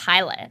like in the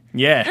pilot.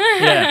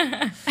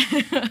 Yeah.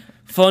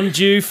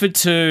 Fondue for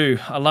 2.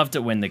 I loved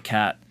it when the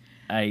cat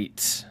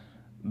ate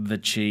the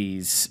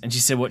cheese. And she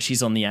said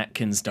she's on the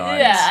Atkins diet.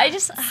 Yeah,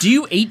 Do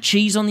you eat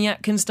cheese on the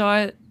Atkins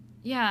diet?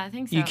 Yeah, I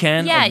think so. You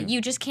can? Yeah,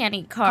 you just can't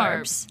eat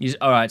carbs.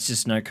 All right, it's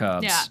just no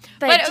carbs. Yeah.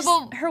 But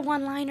her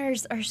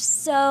one-liners are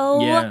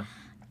so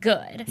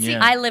good. Yeah.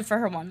 I live for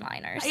her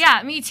one-liners.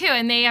 Yeah, me too.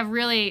 And they have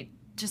really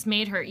just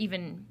made her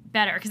even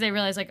better because they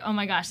realize, oh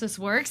my gosh, this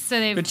works. So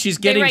they've. But she's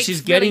getting.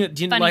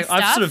 Funny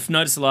I've sort of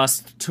noticed the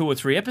last 2 or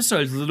 3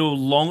 episodes, little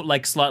long,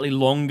 slightly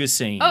longer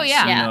scenes. Oh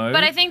yeah. You know?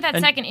 But I think that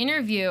second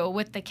interview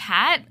with the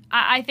cat,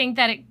 I think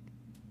that it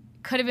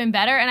could have been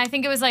better, and I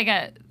think it was like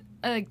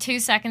 2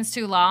 seconds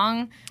too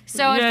long.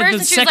 So at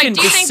first she was like,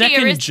 "Do you think the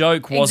second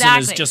joke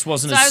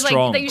wasn't as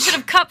strong?" Like, you should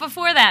have cut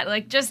before that.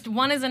 Like, just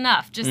one is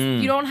enough. Just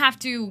you don't have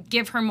to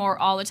give her more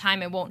all the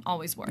time. It won't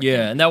always work.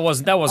 Yeah, and that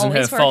wasn't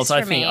her fault.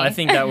 I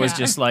think that was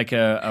just like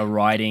a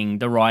writing.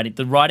 The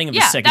writing of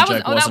the second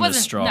joke wasn't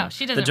as strong. No,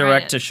 she doesn't. The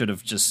director should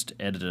have just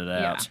edited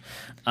it out.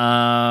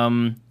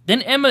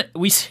 Then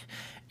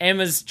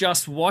Emma's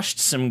just washed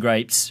some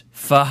grapes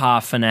for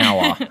half an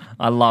hour.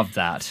 I love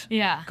that.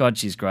 Yeah. God,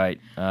 she's great,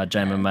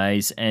 Jayma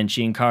Mays, and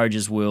she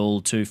encourages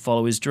Will to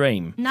follow his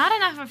dream. Not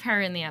enough of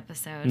her in the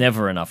episode.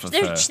 Never enough of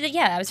her. There's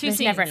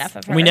never enough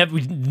of her. We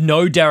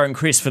know Darren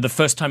Criss for the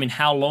first time in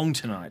how long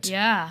tonight?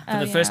 Yeah.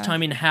 For the first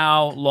time in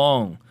how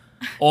long?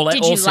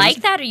 Did you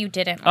like that or you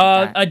didn't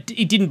like that?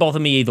 It didn't bother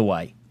me either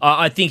way.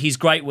 I think he's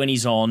great when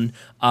he's on.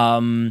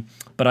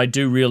 But I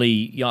do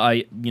really,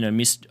 I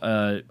miss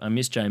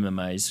Jayma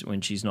Mays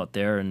when she's not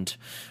there, and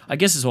I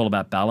guess it's all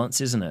about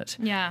balance, isn't it?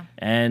 Yeah.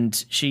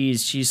 And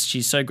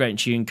she's so great, and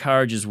she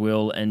encourages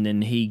Will, and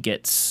then he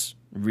gets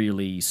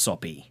really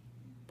soppy.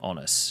 on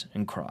us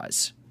and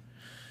cries.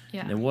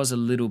 Yeah. There was a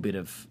little bit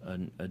of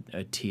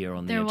a tear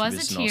on the edge of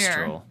his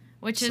nostril.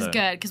 Which is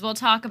good, because we'll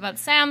talk about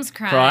Sam's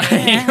crying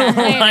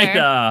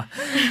later.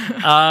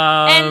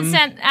 And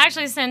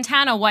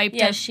Santana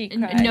wiped she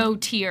cried. no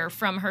tear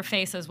from her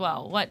face as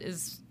well. What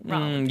is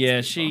wrong with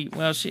these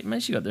people?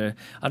 She got there.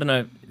 I don't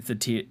know if the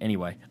tear...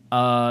 Anyway.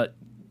 That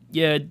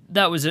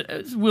was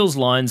it. Will's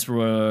lines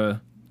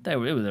were... They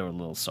were a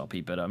little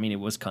soppy, but I mean, it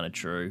was kind of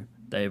true.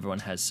 Everyone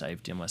has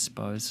saved him, I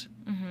suppose.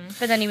 Mm-hmm.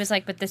 But then he was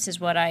like, but this is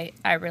what I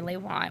really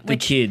want. The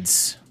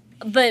kids.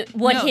 But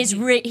what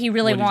he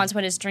really wants,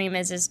 what his dream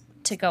is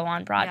to go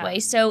on Broadway. Yeah.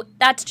 So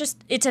that's just,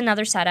 it's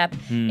another setup.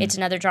 It's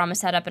another drama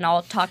setup, and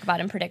I'll talk about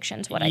in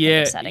predictions what I think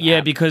is setting up. Yeah,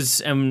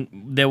 because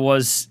there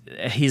was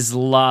his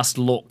last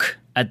look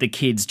at the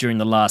kids during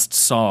the last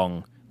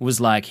song was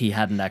like he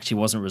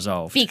wasn't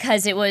resolved.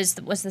 Because it was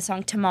the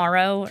song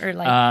Tomorrow, or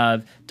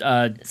like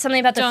something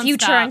about the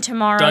future and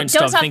tomorrow. Don't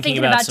stop thinking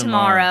about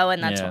tomorrow,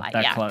 and that's why.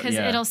 Because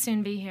it'll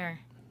soon be here.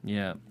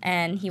 Yeah.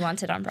 And he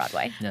wants it on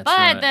Broadway. That's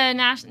but the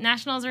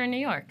Nationals are in New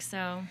York,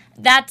 so...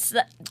 That's...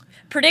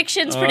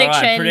 Predictions.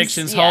 Right,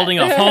 predictions, holding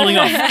off.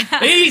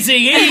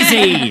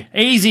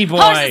 Easy, boy.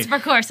 Horses for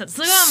courses.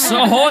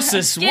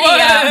 Horses,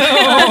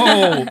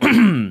 whoa!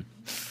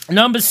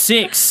 Number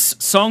 6,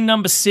 song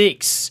number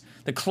 6,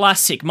 the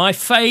classic, my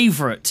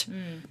favourite.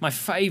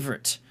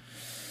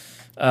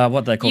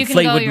 What they call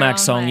Fleetwood Mac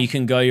song, You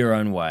Can Go Your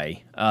Own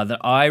Way, that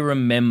I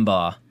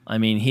remember... I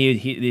mean,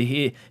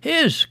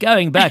 here's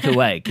going back a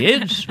way,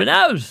 kids, but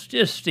I was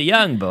just a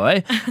young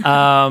boy.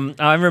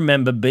 I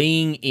remember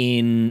being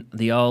in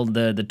the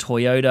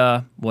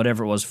Toyota,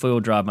 whatever it was,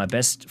 four-wheel drive, my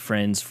best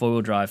friend's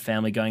four-wheel drive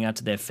family, going out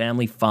to their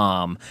family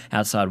farm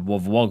outside of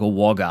Wagga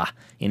Wagga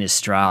in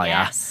Australia.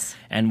 Yes.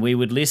 And we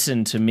would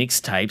listen to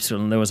mixtapes,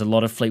 and there was a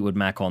lot of Fleetwood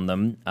Mac on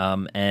them,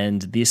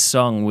 and this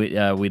song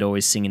we'd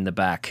always sing in the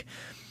back.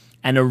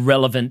 An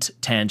irrelevant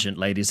tangent,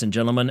 ladies and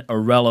gentlemen.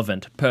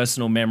 Irrelevant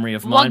personal memory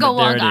of mine, but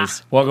there it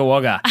is. Wagga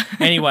Wagga.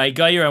 Anyway,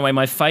 Go Your Own Way.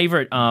 My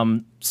favourite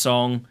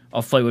song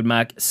of Fleetwood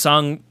Mac,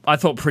 sung, I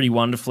thought, pretty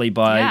wonderfully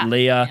by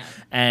Leah,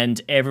 and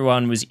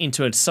everyone was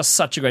into it. It's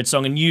such a great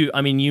song. And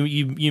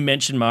you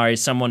mentioned, Mari,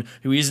 someone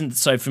who isn't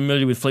so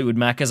familiar with Fleetwood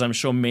Mac, as I'm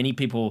sure many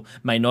people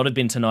may not have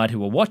been tonight who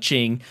were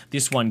watching.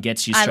 This one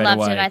gets you straight away. I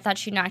loved it. I thought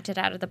she knocked it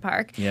out of the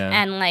park. Yeah.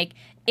 And, like,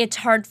 it's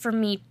hard for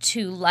me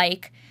to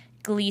like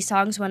Glee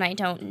songs when I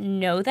don't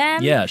know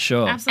them. Yeah,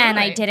 sure. Absolutely. And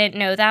I didn't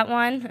know that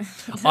one.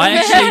 I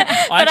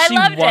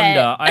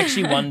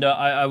actually wonder.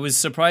 I was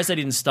surprised they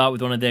didn't start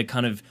with one of their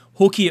kind of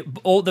hooky.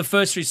 All the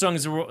first 3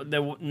 songs,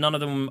 none of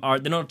them are.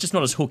 They're not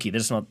as hooky. They're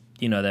just not.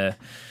 They're.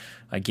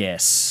 I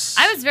guess.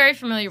 I was very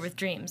familiar with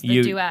Dreams,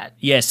 the duet.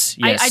 Yes.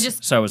 I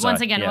just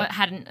once again yeah.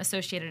 hadn't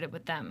associated it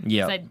with them.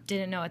 Yeah. Because I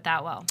didn't know it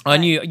that well. I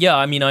knew. Yeah.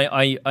 I mean,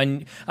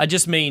 I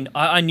just mean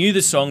I knew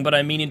the song, but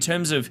I mean in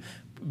terms of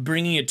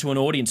bringing it to an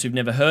audience who've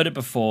never heard it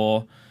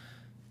before.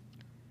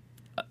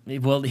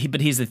 Well,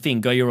 but here's the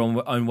thing: Go Your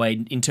Own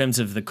Way. In terms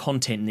of the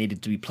content,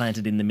 needed to be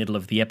planted in the middle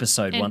of the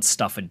episode once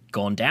stuff had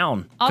gone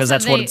down, because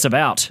that's what it's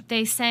about.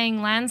 They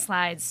sang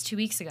Landslides 2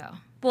 weeks ago.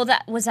 Well,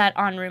 was that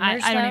on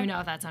Rumours? I don't even know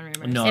if that's on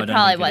Rumours. No, it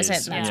probably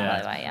wasn't. That's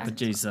probably why. Yeah. But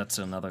geez, that's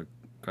another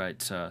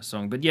great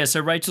song. But yeah, so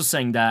Rachel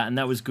sang that, and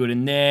that was good.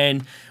 And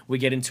then we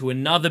get into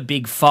another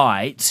big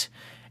fight.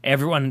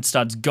 Everyone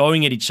starts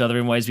going at each other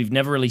in ways we've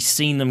never really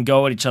seen them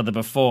go at each other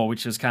before,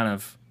 which was kind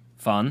of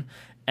fun.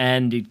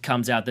 And it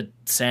comes out that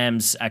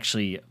Sam's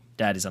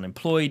dad is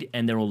unemployed,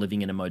 and they're all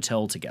living in a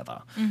motel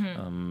together.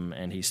 Mm-hmm.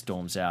 And he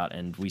storms out,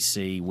 and we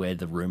see where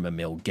the rumour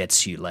mill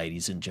gets you,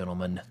 ladies and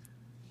gentlemen.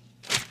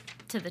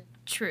 To the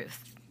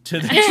truth. To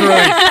the truth.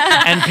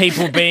 And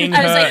people being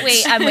hurt. I was like,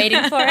 wait, I'm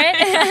waiting for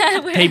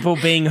it. People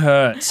being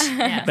hurt.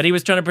 Yes. But he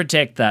was trying to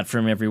protect that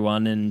from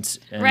everyone. And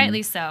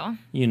rightly so.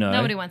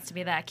 Nobody wants to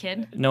be that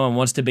kid. No one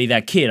wants to be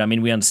that kid. I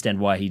mean, we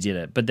understand why he did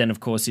it. But then, of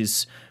course,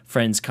 his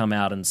friends come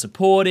out and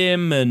support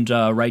him, and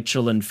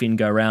Rachel and Finn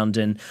go around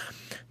and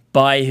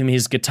buy him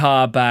his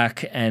guitar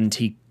back, and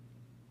he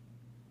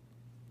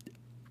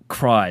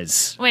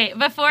cries. Wait,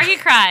 before he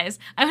cries,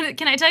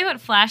 can I tell you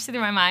what flashed through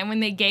my mind when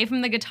they gave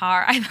him the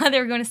guitar? I thought they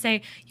were going to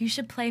say, "You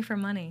should play for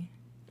money."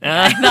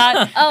 I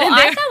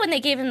thought when they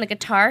gave him the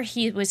guitar,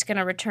 he was going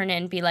to return it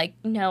and be like,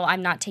 "No,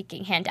 I'm not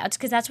taking handouts,"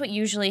 because that's what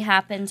usually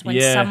happens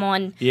when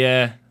someone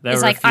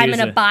is like, "I'm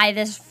going to buy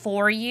this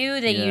for you."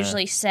 They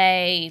usually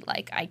say,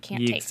 like, "I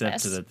can't take this." He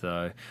accepted it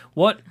though.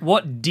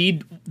 What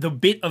did the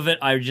bit of it?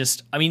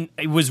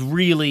 It was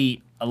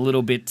really a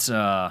little bit.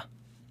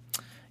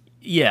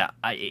 Yeah,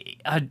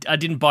 I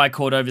didn't buy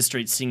Chord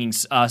Overstreet singing,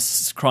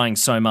 crying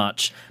so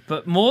much,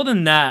 but more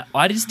than that,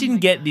 I just didn't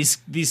get this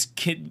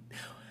kid.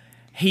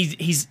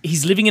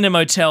 He's living in a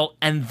motel,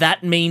 and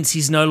that means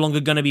he's no longer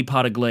going to be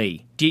part of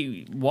Glee.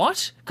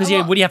 What? Because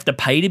would he have to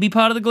pay to be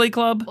part of the Glee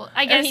Club? Well,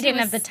 I guess he didn't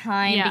have the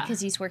time because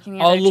he's working the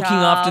other jobs. Looking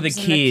after the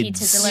kids, kids,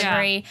 the pizza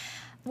delivery. Yeah.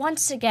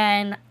 Once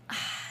again,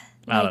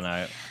 I don't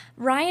know.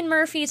 Ryan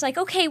Murphy's like,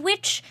 okay,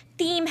 which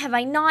theme have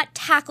I not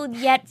tackled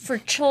yet for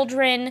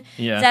children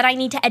that I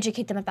need to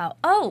educate them about?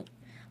 Oh,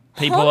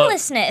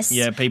 Homelessness.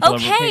 People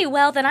Okay,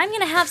 well, then I'm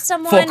going to have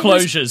someone...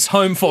 Foreclosures.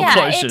 Home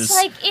foreclosures.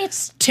 Yeah,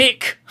 it's...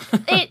 Tick.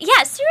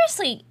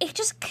 Seriously.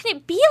 Can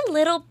it be a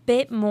little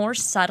bit more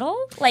subtle?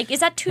 Like,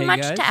 is that too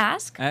much guys, to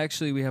ask?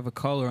 Actually, we have a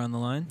caller on the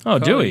line. Oh,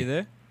 do we? Are you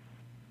there?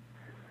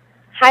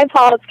 Hi,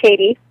 Paul. It's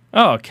Katie.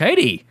 Oh,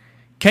 Katie.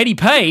 Katie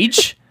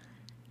Page.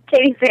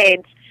 Katie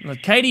Page. Well,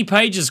 Katie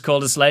Page has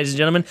called us, ladies and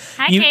gentlemen.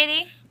 Hi,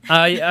 Katie.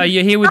 Are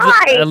you here with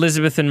Hi.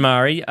 Elizabeth and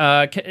Murray?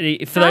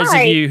 For those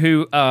of you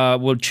who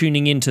were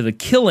tuning into The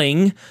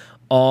Killing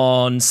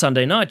on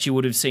Sunday night, you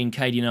would have seen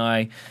Katie and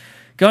I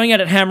going at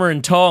it hammer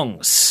and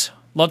tongs.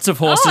 Lots of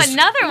horses. Oh,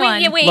 another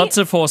one. Wait. Lots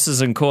of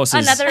horses and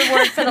courses. Another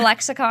word for the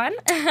lexicon.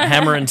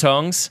 Hammer and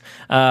tongs.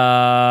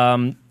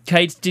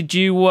 Kate, did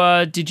you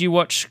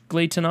watch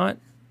Glee tonight?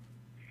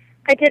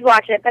 I did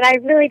watch it, but I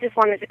really just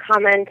wanted to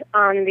comment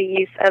on the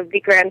use of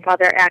the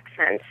grandfather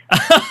accent.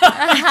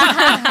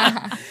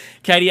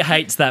 Katie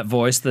hates that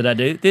voice that I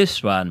do.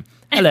 This one.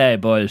 Hello,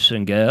 boys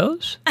and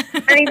girls.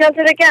 And he does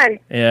it again.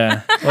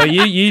 Yeah. Well,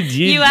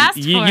 you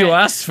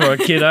asked for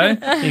it, kiddo.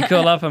 You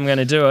call up, I'm going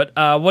to do it.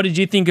 What did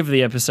you think of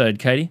the episode,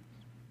 Katie?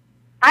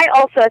 I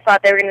also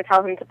thought they were going to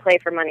tell him to play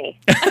for money.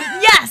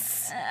 Yes!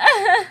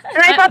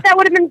 And I thought that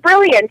would have been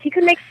brilliant. He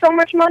could make so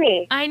much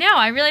money. I know.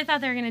 I really thought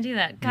they were going to do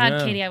that. God,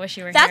 Yeah. Katie, I wish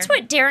you were That's here.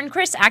 what Darren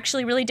Criss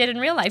actually really did in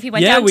real life. He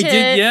went Yeah, down we to,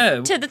 did,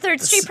 yeah. to the 3rd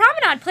Street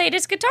Promenade, played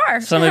his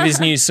guitar. Some of his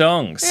new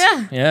songs.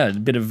 Yeah. Yeah, a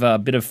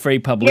bit of free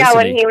publicity. Yeah,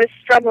 when he was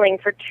struggling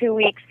for 2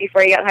 weeks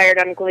before he got hired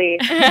on Glee.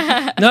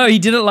 No, he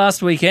did it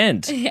last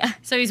weekend.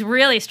 So he's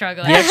really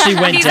struggling. He actually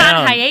went he's down.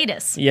 on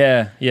hiatus.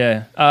 Yeah.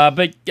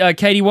 But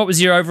Katie, what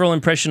was your overall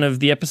impression of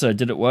the episode?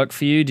 Did it work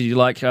for you? Did you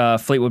like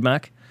Fleetwood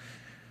Mac?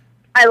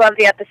 I love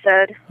the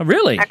episode. Oh,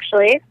 really?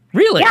 Actually.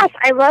 Really? Yes,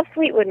 I love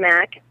Fleetwood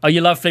Mac. Oh,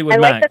 you love Fleetwood I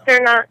Mac? like that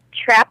they're not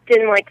trapped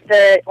in like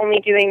the only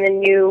doing the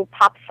new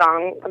pop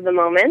song of the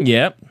moment.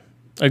 Yeah,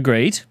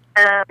 agreed.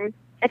 I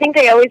think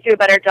they always do a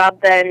better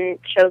job than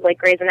shows like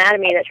Grey's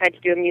Anatomy that tried to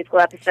do a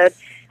musical episode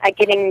at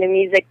getting the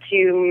music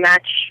to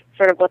match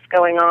sort of what's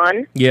going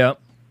on. Yeah.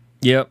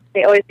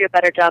 They always do a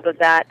better job of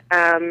that.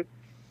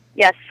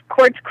 Yes,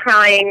 Cord's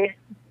crying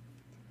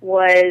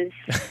was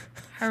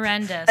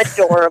Horrendous.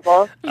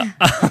 adorable.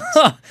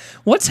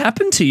 What's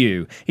happened to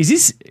you? Is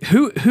this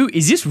who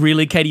is this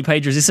really Katie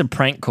Page, or is this a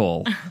prank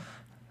call?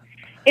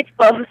 It's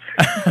both.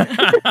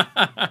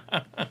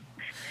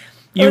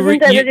 It was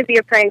intended to be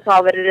a prank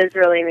call, but it is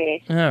really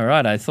me. All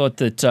right, I thought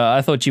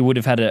you would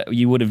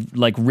have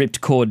like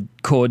ripped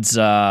Cord's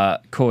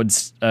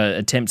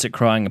attempts at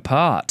crying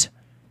apart.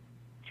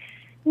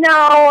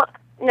 No,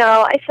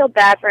 I feel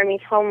bad for him.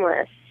 He's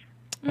homeless.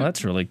 Well,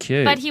 that's really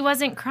cute. But he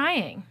wasn't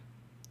crying.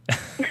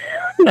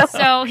 No.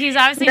 So he's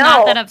obviously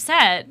not that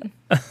upset.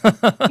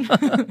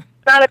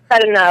 Not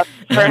upset enough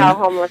for how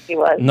homeless he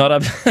was. Not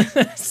up.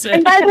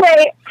 And by the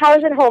way, how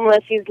is it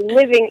homeless? He's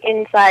living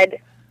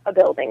inside a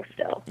building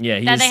still. Yeah,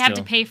 that they have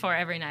to pay for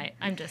every night.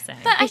 I'm just saying.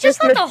 But I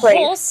just thought the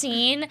whole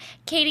scene,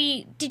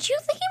 Katie, did you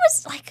think it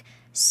was like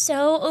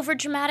so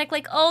overdramatic?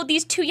 Like, oh,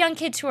 these 2 young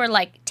kids who are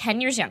like 10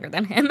 years younger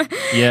than him.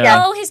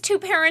 Yeah. Oh, his 2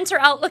 parents are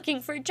out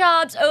looking for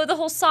jobs. Oh, the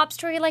whole sob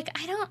story. Like,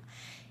 I don't...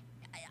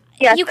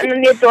 Yes, and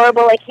then the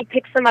adorable, like, he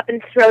picks them up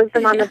and throws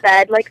them on the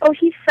bed. Like, oh,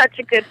 he's such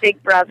a good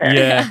big brother.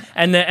 Yeah,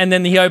 and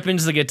then he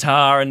opens the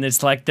guitar, and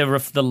there's like the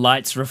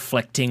lights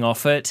reflecting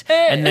off it,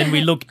 and then we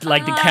look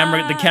like the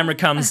camera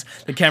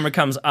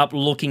comes up,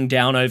 looking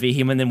down over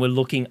him, and then we're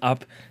looking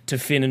up to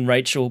Finn and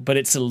Rachel, but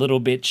it's a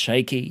little bit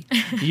shaky,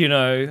 you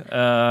know.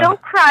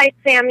 Don't cry,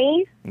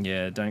 Sammy.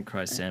 Yeah, don't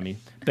cry, Sammy.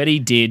 But he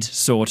did,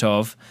 sort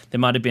of. There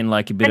might have been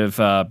like a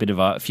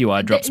few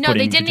eye drops. No,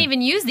 they didn't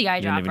even use the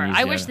eyedropper.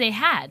 I wish they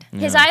had. Yeah.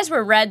 His eyes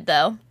were red,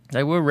 though.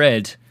 They were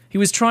red. He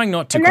was trying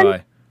not to And then-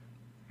 cry.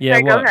 Yeah,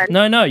 Sorry, go what? ahead.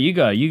 No, you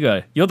go.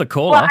 You're the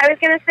caller. Well, I was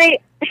going to say,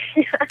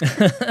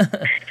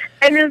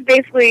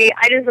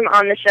 I just am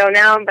on the show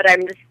now, but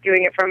I'm just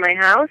doing it from my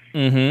house.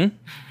 Mm-hmm.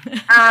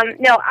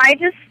 No, I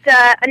just,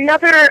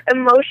 another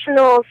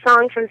emotional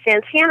song from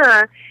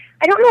Santana.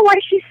 I don't know why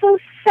she's so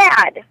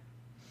sad.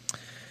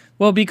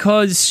 Well,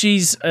 because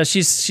she's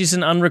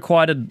an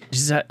unrequited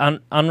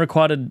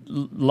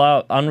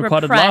love,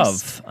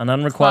 an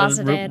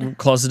unrequited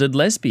closeted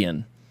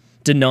lesbian,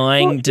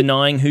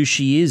 denying who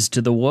she is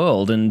to the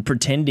world and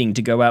pretending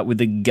to go out with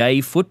a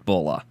gay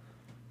footballer.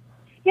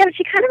 Yeah, but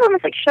she kind of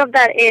almost like shoved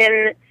that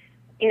in,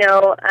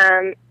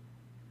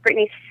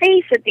 Britney's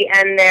face at the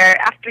end there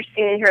after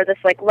singing her this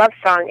like love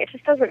song. It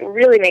just doesn't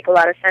really make a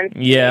lot of sense.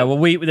 Yeah, well,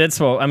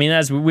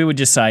 as we were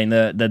just saying,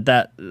 that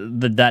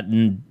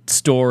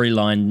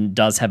storyline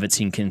does have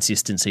its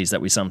inconsistencies that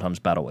we sometimes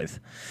battle with.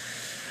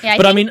 Yeah,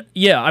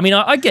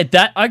 I get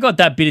that. I got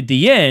that bit at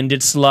the end.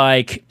 It's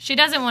like she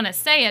doesn't want to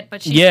say it,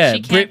 but she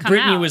can't come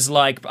Brittany out. was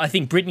like, I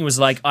think Brittany was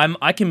like,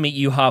 I can meet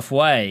you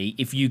halfway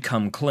if you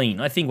come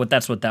clean. I think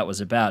that's what that was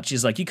about.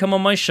 She's like, you come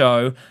on my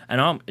show, and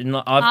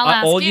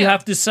all you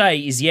have to say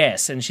is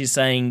yes. And she's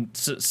saying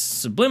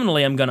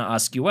subliminally, I'm going to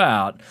ask you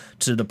out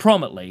to the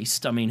prom at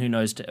least. I mean, who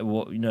knows to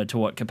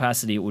what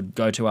capacity it would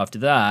go to after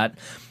that.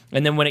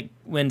 And then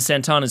when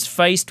Santana's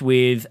faced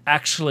with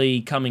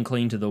actually coming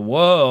clean to the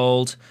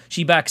world,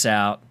 she backs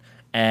out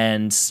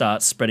and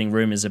starts spreading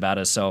rumors about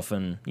herself.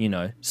 And,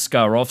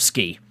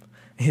 Skarovski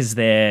is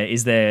their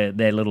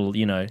little,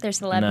 their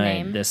celeb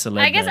name. Their celeb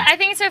I guess name. I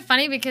think it's so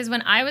funny because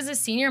when I was a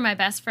senior, my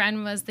best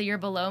friend was the year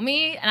below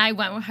me, and I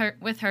went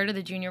with her to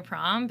the junior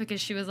prom because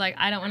she was like,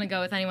 I don't want to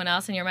go with anyone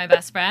else, and you're my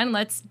best friend.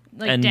 Let's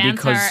and dance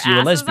because our you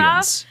were asses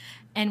lesbians. off.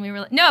 And we were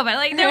like, no, but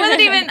there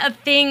wasn't even a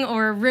thing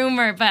or a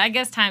rumor, but I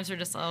guess times were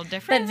just a little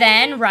different. But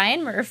then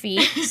Ryan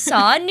Murphy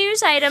saw a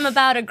news item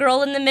about a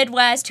girl in the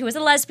Midwest who was a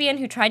lesbian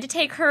who tried to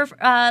take her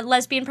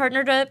lesbian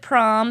partner to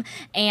prom,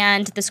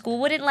 and the school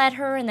wouldn't let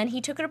her, and then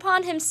he took it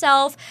upon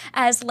himself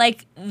as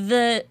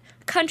the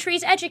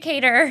country's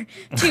educator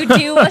to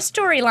do a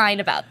storyline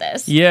about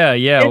this. Yeah.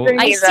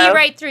 I see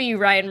right through you,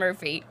 Ryan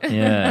Murphy.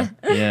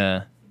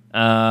 Yeah.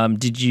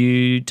 Did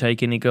you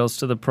take any girls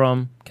to the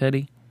prom,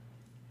 Katie?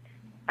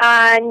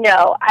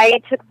 No,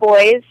 I took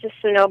boys just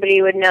so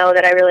nobody would know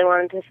that I really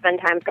wanted to spend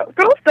time. Girls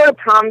go to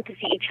prom to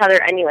see each other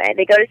anyway.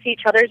 They go to see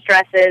each other's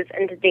dresses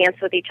and to dance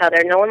with each other.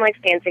 No one likes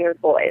dancing with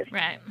boys.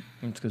 Right.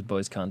 It's because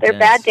boys can't They're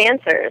dance. bad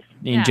dancers.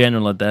 In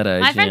general at that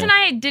age. My friends and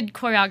I did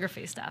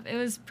choreography stuff. It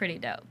was pretty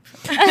dope.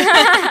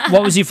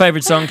 What was your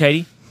favorite song,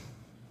 Katie?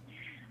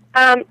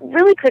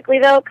 Really quickly,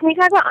 though, can we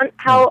talk about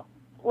how,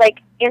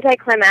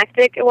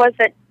 anticlimactic it was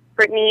that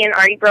Brittany and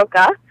Artie broke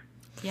up?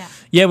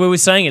 Yeah, we were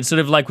saying it sort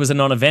of was a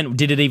non-event.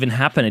 Did it even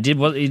happen? It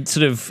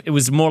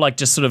was more like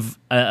just sort of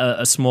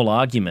a small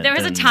argument. There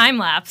was a time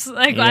lapse.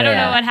 I don't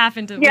know what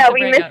happened to Yeah,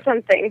 we missed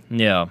something.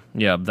 Yeah,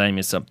 they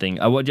missed something.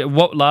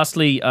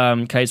 Lastly,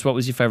 Case, what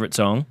was your favorite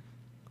song?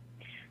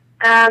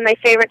 My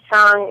favorite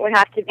song would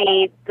have to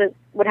be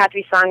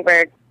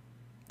Songbird.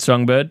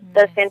 Songbird?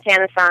 The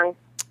Santana song.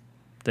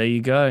 There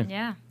you go.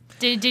 Yeah.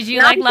 Did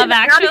you like Love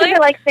Actually? Not because I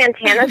like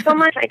Santana so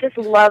much. I just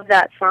love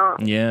that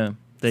song. Yeah.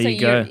 There you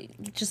go.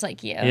 Just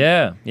like you.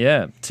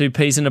 Yeah. 2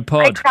 peas in a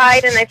pod. I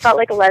cried and I felt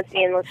like a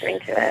lesbian listening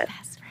to it.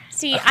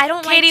 See, I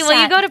don't Katie,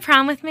 will you go to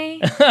prom with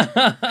me?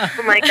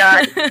 Oh my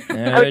God.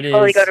 I would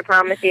totally go to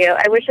prom with you.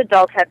 I wish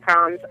adults had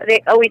proms.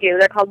 We do.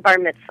 They're called bar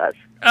mitzvahs.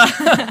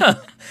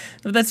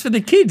 That's for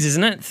the kids,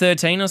 isn't it?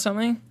 13 or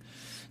something?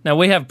 Now,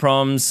 we have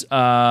proms.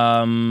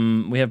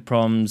 Halloween's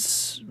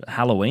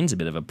a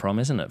bit of a prom,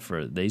 isn't it,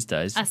 for these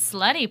days? A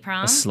slutty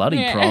prom. A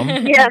slutty prom?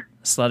 Yeah.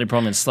 A slutty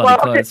prom in slutty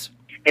clothes.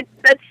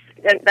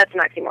 That's an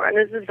oxymoron.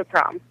 This is a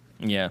prom.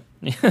 Yeah.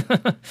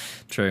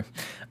 True.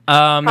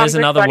 There's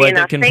another word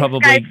that can Thanks, probably...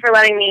 guys, for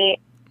letting me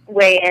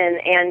weigh in,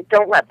 and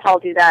don't let Paul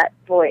do that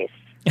voice.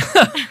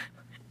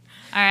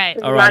 All right.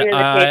 This is not an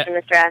invitation,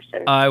 Mr.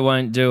 Ashton. I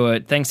won't do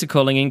it. Thanks for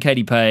calling in,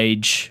 Katie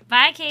Page.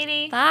 Bye,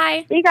 Katie.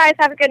 Bye. You guys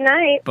have a good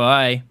night.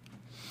 Bye.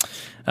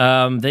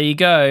 There you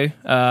go.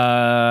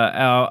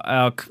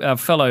 Our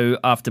fellow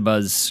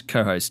AfterBuzz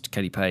co-host,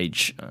 Katie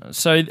Page.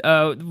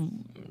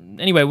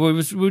 Anyway, we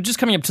were just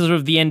coming up to sort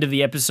of the end of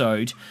the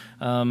episode.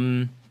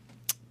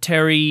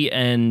 Terry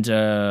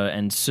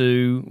and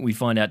Sue, we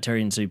find out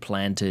Terry and Sue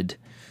planted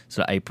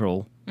sort of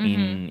April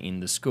in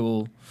the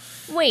school.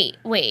 Wait.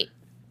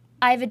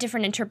 I have a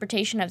different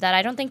interpretation of that.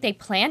 I don't think they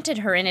planted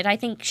her in it. I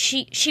think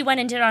she went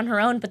and did it on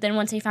her own, but then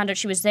once they found out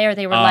she was there,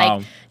 they were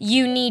like,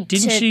 you need to...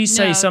 Didn't she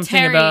say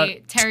something about...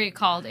 Terry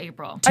called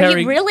April. Are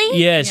you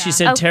really? Yeah, she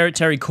said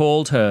Terry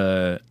called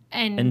her...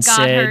 And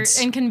said, her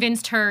and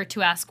convinced her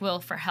to ask Will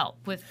for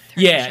help with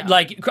her show.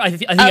 I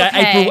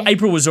think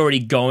April was already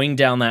going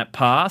down that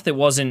path. It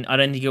wasn't. I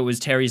don't think it was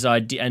Terry's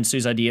idea and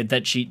Sue's idea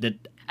that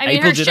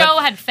her show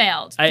had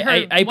failed.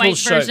 Her April's white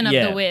show, version of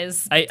The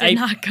Wiz did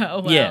not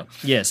go well.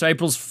 Yeah. So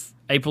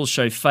April's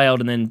show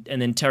failed, and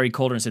then Terry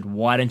called her and said,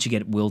 "Why don't you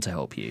get Will to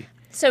help you?"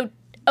 So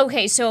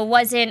it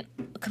wasn't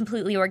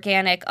completely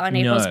organic on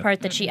April's part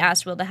that she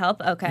asked Will to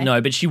help? Okay.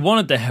 No, but she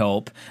wanted the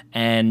help,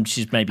 and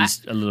she's maybe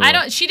a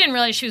little... She didn't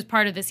realize she was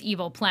part of this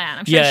evil plan.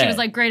 I'm sure she was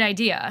like, great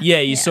idea. Yeah,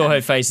 you saw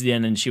her face at the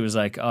end, and she was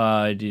like,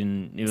 I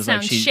didn't... It was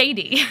Sounds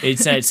shady. It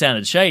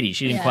sounded shady.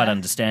 She didn't quite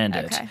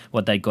understand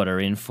what they got her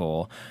in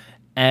for.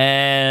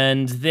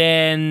 And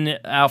then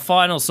our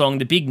final song,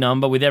 the big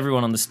number with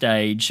everyone on the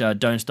stage,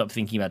 Don't Stop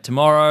Thinking About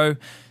Tomorrow,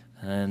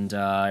 and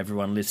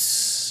everyone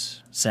lifts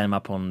Sam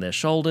up on their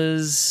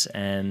shoulders,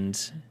 and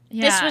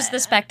this was the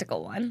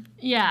spectacle one.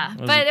 Yeah,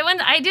 but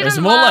I didn't. It was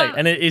more like,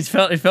 and it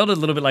felt a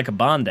little bit like a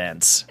barn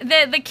dance.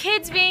 The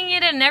kids being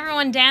in it and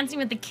everyone dancing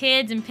with the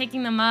kids and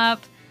picking them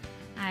up.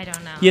 I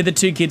don't know. Yeah, the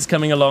 2 kids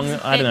coming along.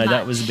 I don't know.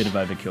 That was a bit of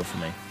overkill for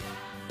me.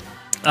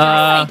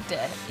 I liked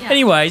it. Yeah.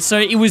 Anyway, so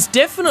it was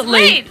definitely...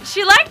 Wait,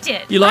 she liked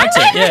it. You liked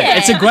it, yeah.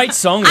 It's a great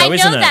song, though, isn't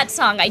it? I know that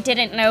song. I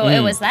didn't know it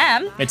was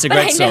them. It's a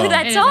great song. I know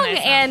that song,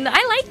 and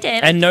I liked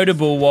it. And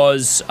notable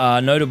was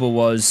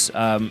Mr.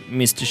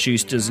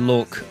 Schuester's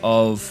look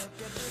of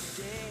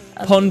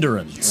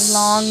ponderance.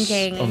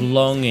 Longing. Of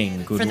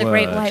longing, good for the word.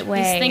 great white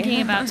way. He's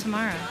thinking about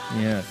tomorrow.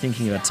 Yeah,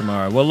 thinking about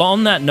tomorrow. Well,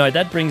 on that note,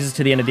 that brings us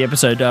to the end of the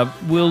episode.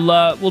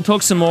 We'll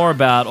talk some more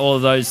about all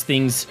of those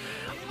things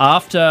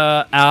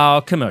after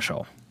our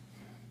commercial.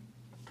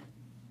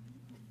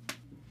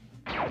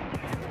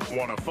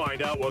 Want to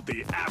find out what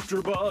the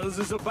AfterBuzz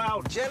is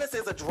about? Janice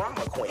is a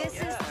drama queen. This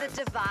is the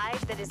divide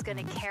that is going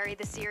to carry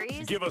the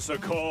series. Give us a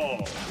call.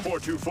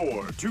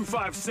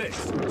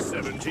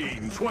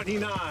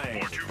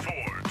 424-256-1729.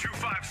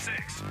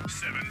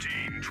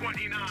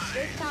 424-256-1729.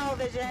 It's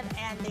television,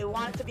 and they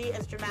want it to be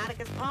as dramatic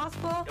as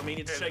possible. I mean,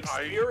 it's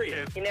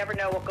Shakespearean. You never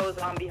know what goes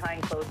on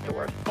behind closed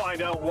doors.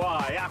 Find out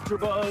why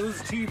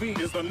AfterBuzz TV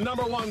is the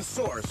 #1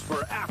 source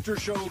for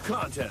after-show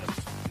content.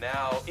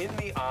 Now, in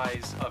the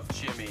eyes of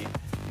Jimmy,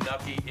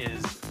 Nucky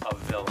is a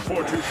villain.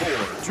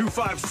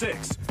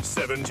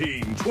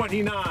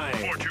 424-256-1729.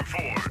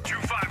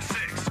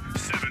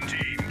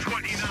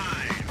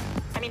 424-256-1729.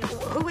 I mean,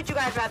 who would you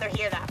guys rather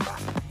hear that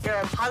from?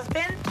 Your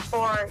husband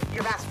or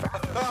your best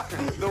friend?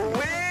 The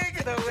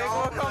wig! The wig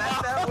will come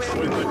out.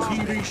 When the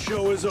TV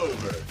show is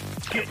over,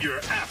 get your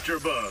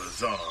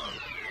AfterBuzz on.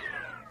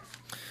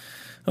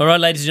 All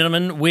right, ladies and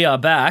gentlemen, we are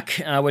back.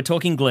 We're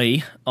talking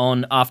Glee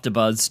on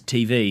AfterBuzz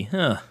TV.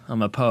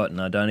 I'm a poet and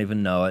I don't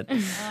even know it.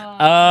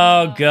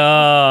 Oh,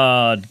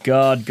 God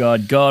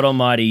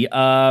almighty.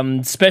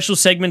 Special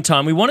segment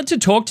time. We wanted to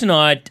talk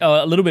tonight,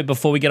 a little bit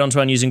before we get onto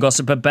our news and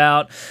gossip,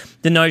 about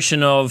the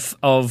notion of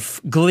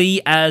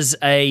Glee as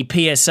a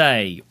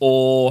PSA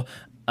or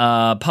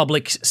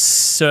public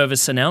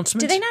service announcement.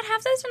 Do they not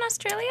have those in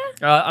Australia?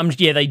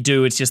 Yeah, they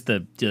do. It's just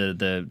the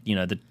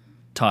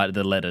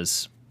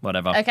letters.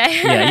 Whatever.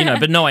 Okay. Yeah,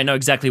 but no, I know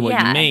exactly what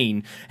you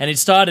mean. And it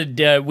started,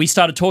 we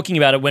started talking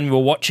about it when we were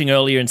watching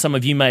earlier, and some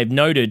of you may have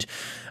noted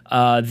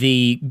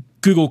the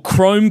Google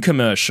Chrome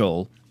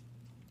commercial,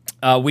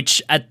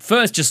 which at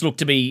first just looked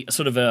to be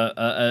sort of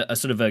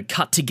a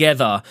cut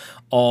together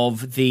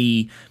of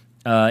the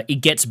It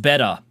Gets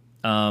Better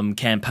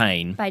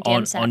campaign by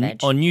Dan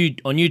Savage. on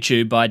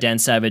YouTube by Dan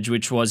Savage,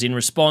 which was in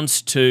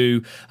response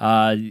to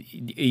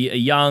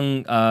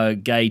young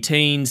gay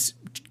teens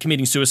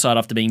committing suicide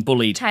after being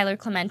bullied. Tyler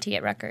Clementi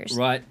at Rutgers.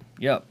 Right.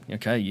 Yep.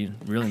 Okay, you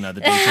really know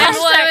the details.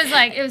 Well, it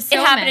was so it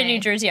happened many. in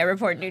New Jersey. I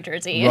report New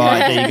Jersey.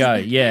 Right, there you go.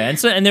 Yeah,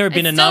 and there have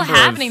been a number still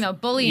happening though,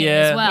 bullying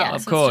as well. Yeah,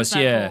 of so course,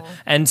 yeah. Cool.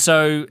 And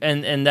so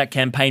and that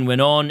campaign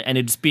went on, and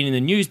it's been in the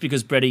news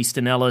because Bret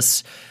Easton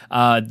Ellis,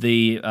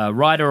 the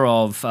writer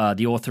of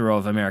the author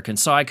of American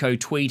Psycho,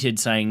 tweeted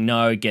saying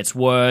no, it gets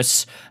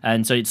worse,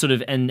 and so it's sort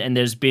of and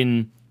there's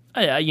been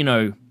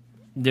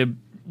the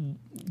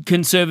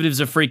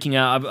conservatives are freaking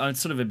out. It's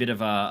sort of a bit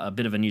of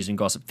a news and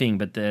gossip thing,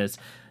 but there's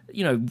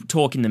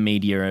talk in the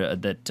media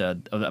that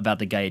about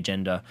the gay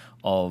agenda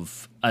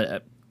of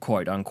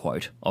quote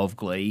unquote of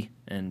Glee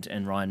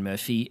and Ryan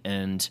Murphy,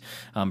 and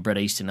Bret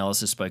Easton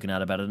Ellis has spoken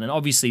out about it. And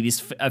obviously, this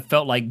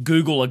felt like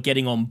Google are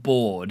getting on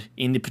board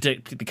in the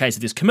case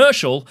of this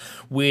commercial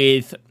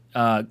with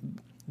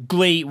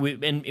Glee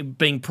and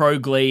being pro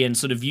Glee and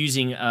sort of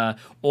using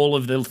all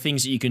of the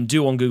things that you can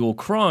do on Google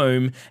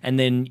Chrome, and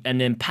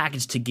then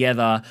package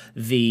together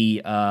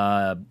the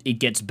It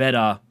Gets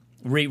Better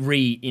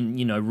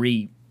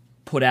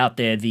put out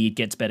there the It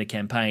Gets Better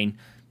campaign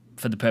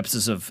for the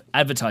purposes of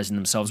advertising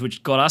themselves,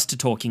 which got us to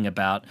talking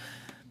about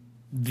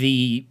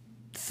the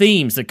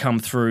themes that come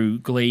through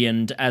Glee.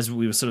 And as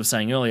we were sort of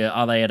saying earlier,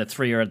 are they at a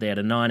 3 or are they at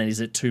a 9? And is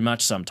it too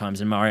much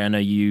sometimes? And Mari, I know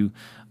you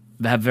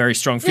have very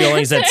strong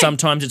feelings that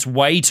sometimes it's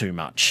way too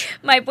much.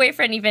 My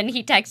boyfriend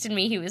he texted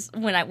me.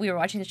 We were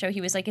watching the show, he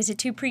was like, "Is it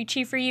too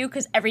preachy for you?"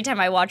 Because every time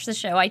I watch the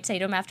show, I'd say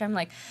to him after, I'm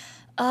like,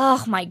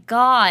 "Oh my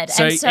God!"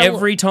 So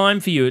every time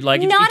for you,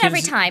 like not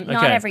every time.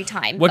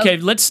 Okay,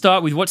 let's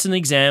start with what's an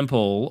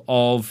example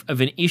of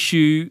an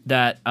issue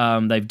that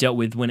they've dealt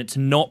with when it's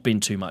not been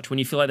too much, when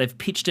you feel like they've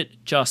pitched it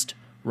just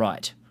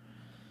right.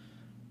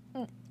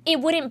 It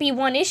wouldn't be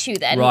one issue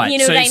then. Right. You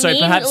know what I mean? So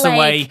perhaps the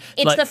way...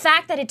 It's the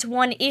fact that it's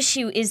one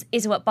issue is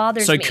what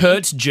bothers me. So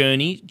Kurt's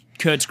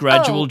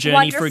gradual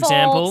journey, for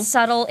example.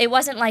 Subtle. It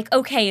wasn't like,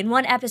 okay, in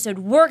one episode,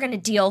 we're going to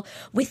deal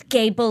with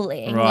gay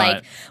bullying. Right.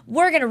 Like,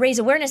 we're going to raise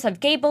awareness of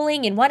gay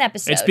bullying in one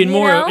episode. It's been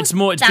it's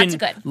been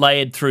good.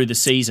 Layered through the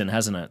season,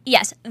 hasn't it?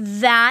 Yes,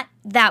 that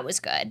was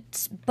good.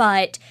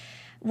 But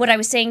what I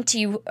was saying to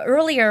you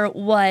earlier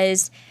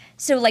was,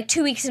 so like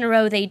 2 weeks in a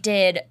row they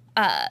did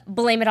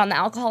Blame It on the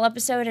Alcohol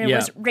episode, and it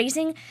was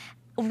raising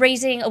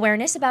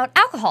awareness about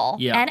alcohol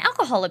and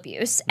alcohol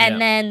abuse. And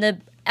then the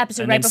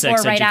episode right before,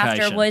 right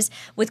after was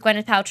with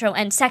Gwyneth Paltrow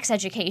and sex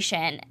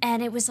education.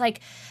 And it was like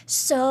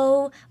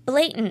so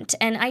blatant.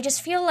 And I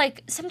just feel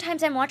like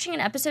sometimes I'm watching an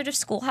episode of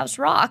Schoolhouse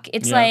Rock.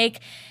 It's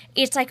like,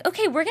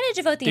 okay, we're going to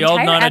devote the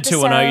entire episode. The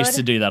old 90210 used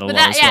to do that a lot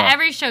as well. Yeah,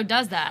 every show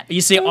does that.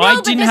 You see,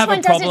 I didn't have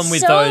a problem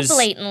with those.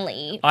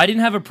 Blatantly. I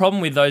didn't have a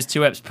problem with those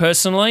two episodes.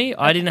 Personally,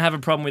 I didn't have a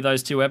problem with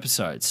those two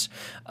episodes.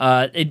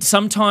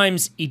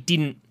 Sometimes it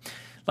didn't.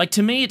 Like,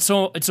 to me, it's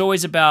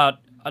always about...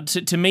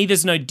 To me,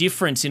 there's no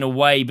difference in a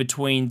way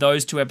between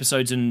those two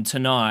episodes and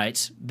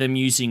tonight, them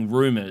using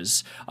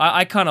Rumours.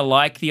 I kind of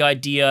like the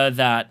idea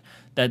that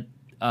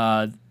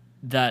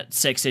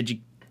sex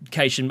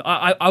education...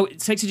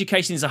 sex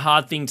education is a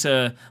hard thing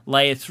to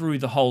layer through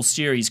the whole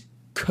series.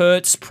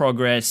 Kurt's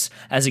progress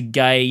as a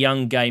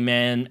young gay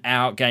man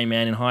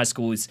in high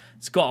school it's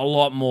got a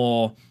lot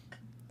more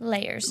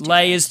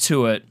layers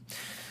to it.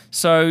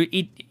 So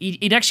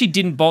it actually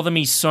didn't bother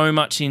me so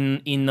much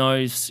in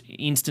those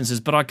instances,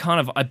 but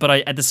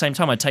I at the same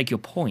time I take your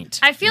point.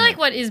 I feel like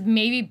what is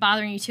maybe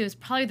bothering you too is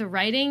probably the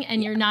writing,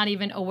 and you're not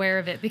even aware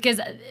of it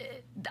because.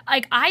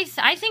 Like I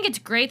think it's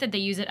great that they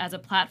use it as a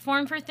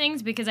platform for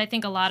things because I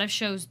think a lot of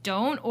shows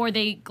don't, or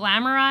they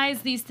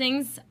glamorize these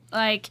things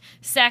like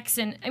sex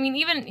and I mean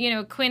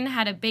even Quinn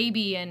had a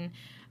baby and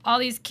all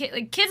these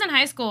kids in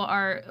high school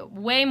are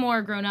way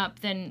more grown up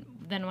than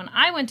when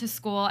I went to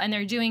school, and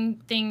they're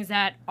doing things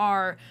that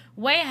are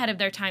way ahead of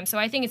their time. So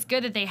I think it's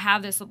good that they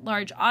have this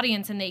large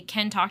audience and they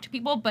can talk to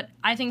people, but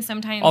I think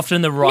sometimes...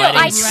 Often the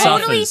writing suffers. I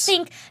totally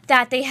think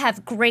that they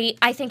have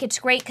I think it's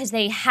great because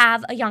they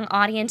have a young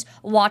audience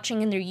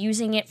watching and they're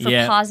using it for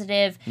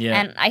positive. Yeah.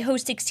 And I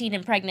host 16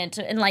 and Pregnant,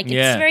 and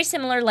it's very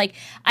similar. Like,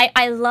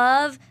 I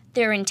love...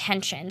 their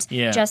intentions,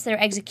 just their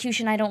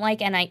execution I don't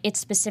like, and it's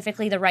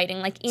specifically the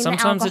writing. Like in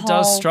sometimes the alcohol,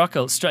 it does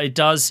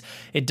struggle.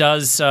 It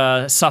does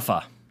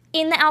suffer.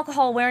 In the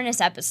alcohol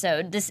awareness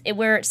episode,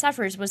 where it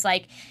suffers was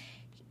like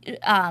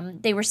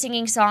they were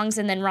singing songs,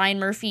 and then Ryan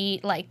Murphy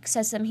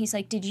says to them, he's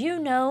like, "Did you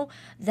know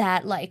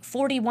that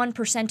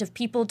 41% of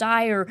people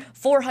die, or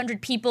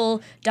 400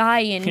 people die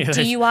in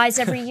DUIs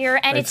every year?"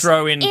 And it's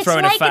throw in like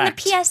a fact. in the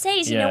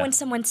PSAs, you know, when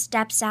someone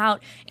steps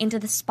out into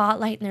the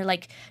spotlight and they're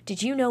like,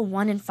 "Did you know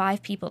 1 in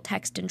 5 people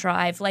text and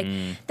drive?"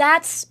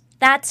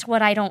 That's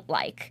what I don't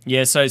like.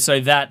 Yeah, so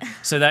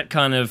that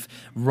kind of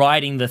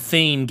writing the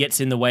theme gets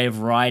in the way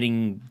of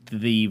writing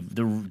the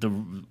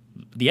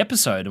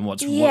episode and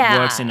what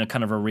works in a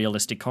kind of a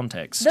realistic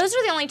context. Those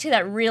are the only two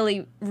that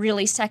really,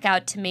 really stuck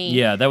out to me.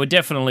 Yeah, they were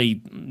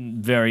definitely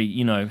very,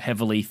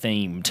 heavily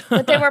themed.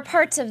 But there were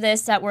parts of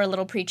this that were a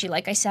little preachy,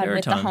 like I said,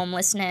 with the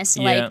homelessness.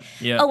 Oh, and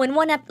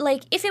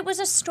if it was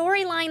a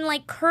storyline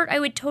like Kurt, I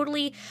would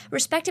totally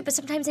respect it, but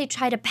sometimes they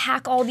try to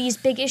pack all these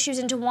big issues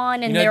into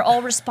one, and they're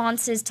all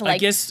responses to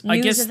news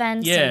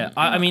events. Yeah,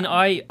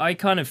 I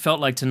kind of felt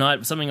like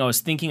tonight, something I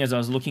was thinking as I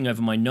was looking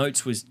over my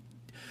notes was,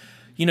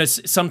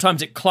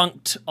 sometimes it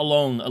clunked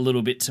along a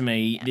little bit to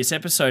me, this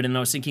episode, and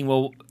I was thinking,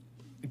 well,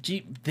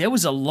 gee, there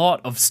was a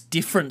lot of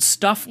different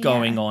stuff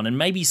going on, and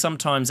maybe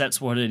sometimes that's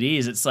what it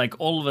is. It's like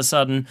all of a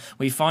sudden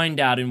we find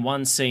out in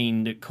one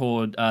scene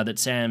that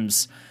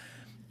Sam's,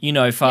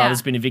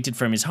 father's been evicted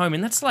from his home,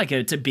 and that's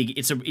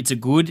it's a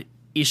good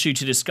issue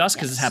to discuss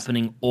because it's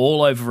happening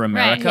all over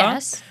America. Right,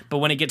 yes. But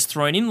when it gets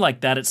thrown in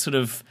like that, it's sort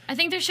of... I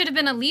think there should have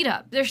been a lead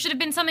up. There should have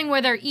been something where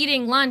they're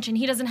eating lunch and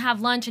he doesn't have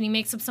lunch and he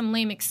makes up some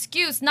lame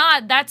excuse.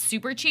 Not that's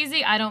super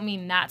cheesy. I don't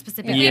mean that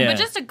specifically, but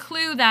just a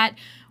clue that,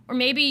 or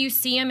maybe you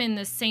see him in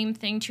the same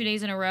thing 2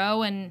 days in a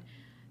row and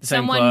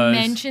someone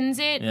mentions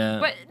it,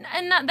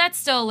 that's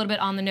still a little bit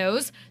on the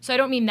nose, so I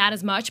don't mean that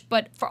as much,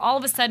 but for all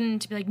of a sudden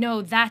to be like,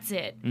 no, that's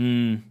it.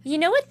 You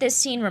know what this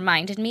scene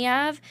reminded me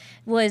of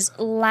was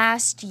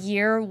last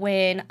year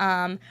when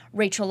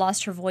Rachel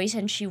lost her voice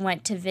and she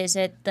went to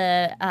visit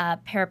the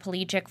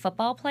paraplegic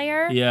football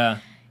player. Yeah.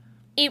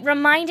 It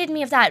reminded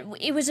me of that.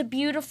 It was a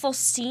beautiful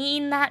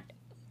scene,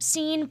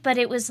 but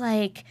it was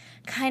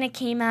kind of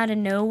came out of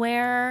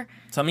nowhere.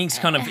 Something's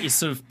kind of is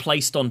sort of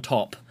placed on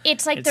top.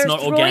 It's like they're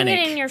throwing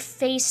it in your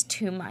face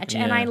too much.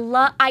 Yeah. And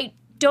I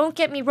don't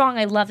get me wrong,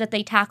 I love that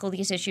they tackle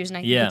these issues and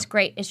I think it's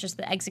great. It's just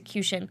the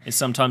execution. It's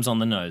sometimes on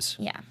the nose.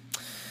 Yeah.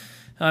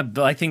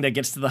 I think that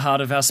gets to the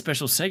heart of our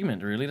special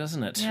segment, really,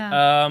 doesn't it?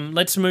 Yeah.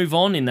 Let's move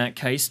on in that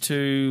case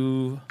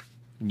to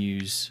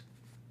news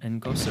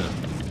and gossip.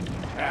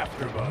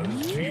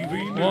 AfterBuzz TV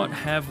News. What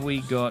have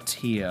we got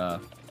here?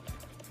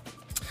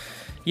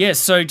 Yes,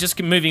 so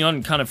just moving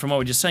on kind of from what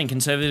we're just saying,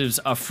 conservatives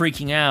are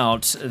freaking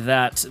out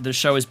that the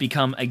show has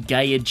become a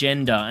gay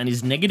agenda and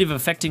is negatively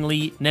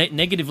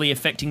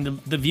affecting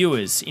the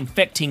viewers,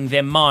 infecting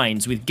their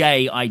minds with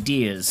gay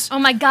ideas. Oh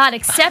my God,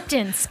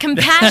 acceptance,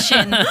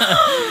 compassion.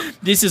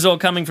 This is all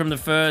coming from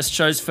the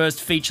show's first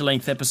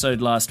feature-length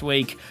episode last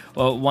week.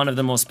 Well, one of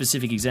the more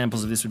specific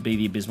examples of this would be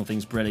the abysmal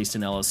things Bret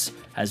Easton Ellis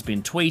has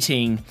been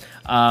tweeting.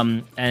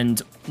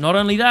 And not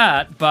only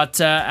that, but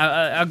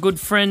our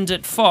good friend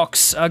at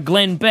Fox,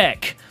 Glenn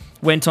Beck,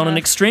 went on an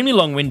extremely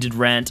long-winded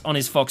rant on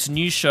his Fox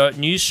News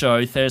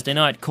show Thursday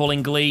night,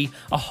 calling Glee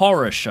a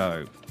horror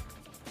show.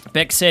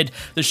 Beck said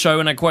the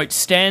show, and I quote,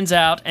 stands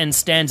out and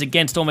stands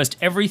against almost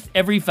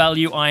every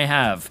value I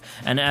have,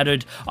 and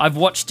added, I've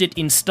watched it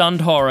in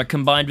stunned horror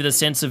combined with a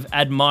sense of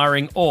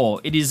admiring awe.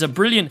 It is a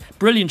brilliant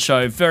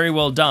show, very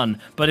well done,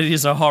 but it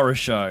is a horror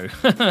show.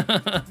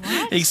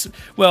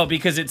 Well,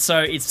 because it's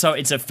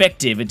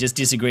effective, it just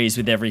disagrees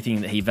with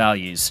everything that he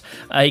values.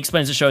 He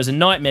explains the show as a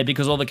nightmare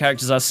because all the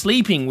characters are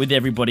sleeping with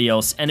everybody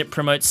else, and it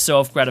promotes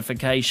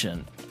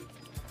self-gratification.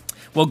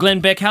 Well, Glenn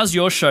Beck, how's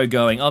your show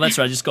going? Oh, that's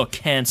right, I just got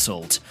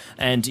cancelled,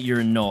 and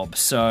you're a knob,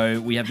 so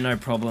we have no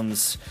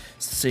problems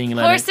seeing you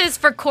later. Horses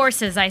for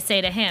courses, I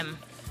say to him.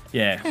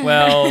 Yeah,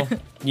 well,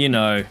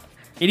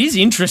 it is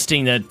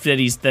interesting that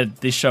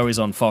this show is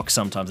on Fox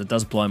sometimes. It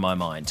does blow my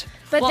mind.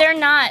 But they're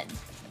not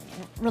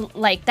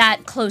like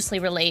that closely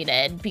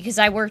related because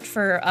I worked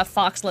for a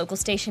Fox local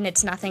station.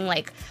 It's nothing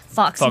like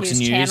Fox News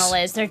channel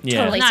is. They're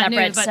totally Not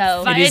separate. New,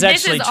 so it is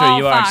actually true.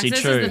 You are actually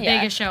this true. This is the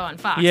biggest show on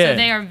Fox. Yeah. So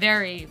they are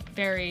very,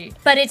 very.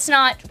 But it's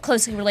not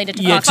closely related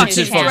to Fox News.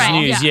 To Fox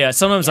channel. News. Yeah.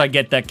 Sometimes I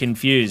get that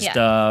confused.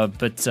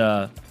 But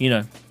you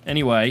know.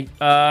 Anyway,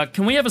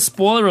 can we have a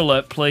spoiler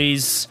alert,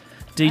 please,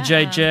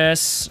 DJ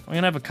Jess? I'm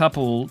gonna have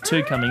a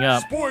two coming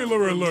up.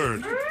 Spoiler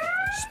alert!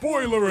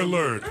 Spoiler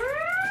alert!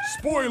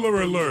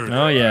 Spoiler alert!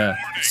 Oh yeah.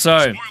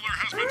 So.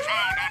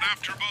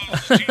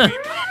 A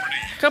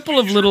couple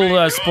of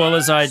little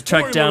spoilers I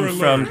tracked down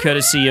from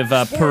courtesy of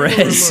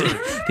Perez.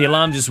 The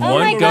alarm just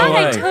won't go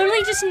away. I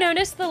totally just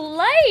noticed the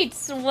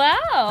lights. Wow.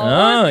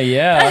 Oh,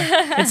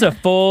 yeah. It's a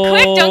full...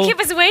 Quick, don't keep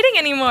us waiting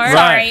anymore.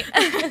 Right.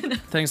 Sorry.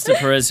 Thanks to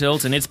Perez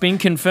Hilton. It's been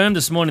confirmed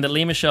this morning that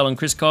Lea Michele and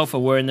Chris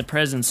Colfer were in the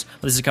presence,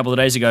 well, this is a couple of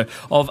days ago,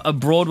 of a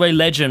Broadway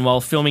legend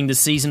while filming the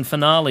season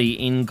finale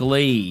in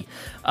Glee.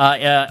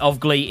 Of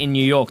Glee in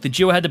New York. The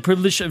duo had the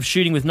privilege of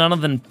shooting with none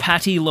other than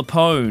Patti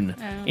LuPone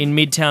in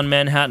Midtown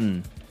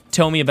Manhattan.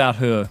 Tell me about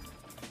her,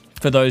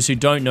 for those who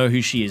don't know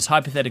who she is.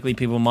 Hypothetically,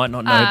 people might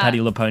not know who Patti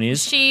LuPone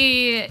is.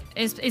 She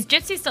is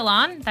Gypsy still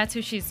on? That's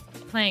who she's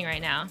playing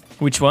right now.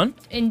 Which one?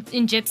 In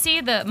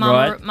Gypsy, the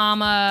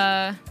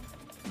Mama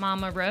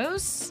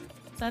Rose.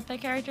 Is that the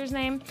character's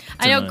name?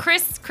 I know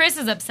Chris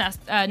is obsessed.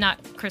 Not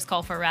Chris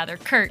Colfer, rather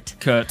Kurt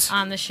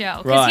on the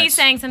show because he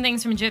sang some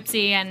things from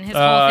Gypsy, and his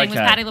whole thing was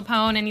Patti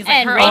LuPone, and he's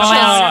like her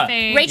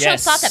Rachel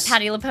thought that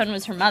Patti LuPone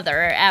was her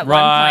mother at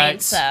one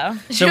point, so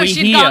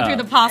she'd gone through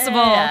the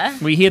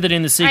possible. We hear that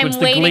in the sequence.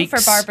 I'm the waiting Gleeks, for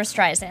Barbara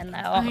Streisand, though.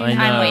 I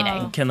know. I'm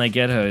waiting. Can they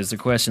get her? Is the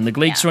question. The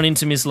Gleeks run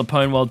into Miss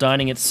LuPone while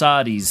dining at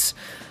Sardi's.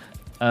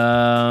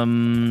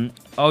 And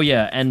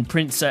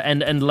Prince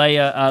and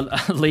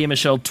Lea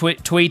Michele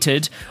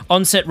tweeted,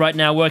 "On set right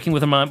now, working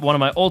with one of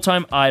my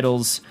all-time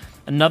idols.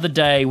 Another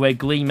day where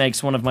Glee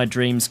makes one of my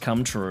dreams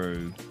come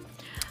true."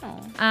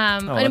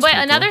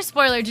 Another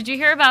spoiler. Did you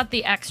hear about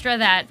the extra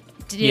that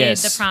did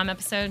the prom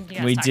episode?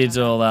 We did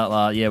all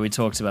that. We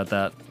talked about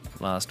that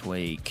last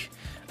week.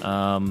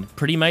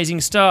 Pretty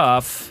amazing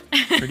stuff.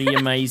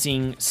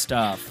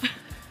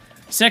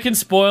 Second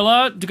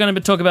spoiler. We're going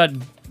to talk about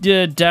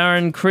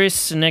Darren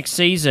Criss next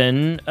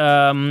season.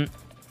 Spoiler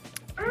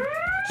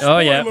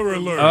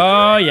alert.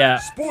 Oh, yeah.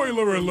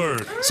 Spoiler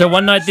alert. So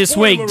one night this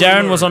week,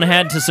 Darren was on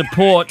hand to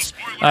support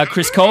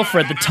Chris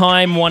Colfer at the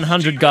Time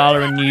 100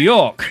 Gala in New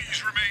York.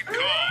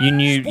 You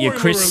knew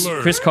Chris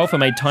Colfer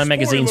made Time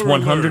Magazine's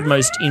 100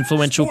 most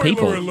influential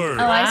people.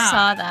 I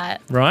saw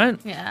that. Right?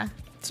 Yeah.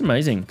 It's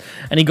amazing.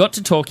 And he got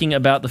to talking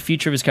about the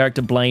future of his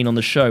character Blaine on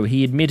the show.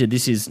 He admitted,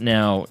 this is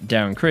now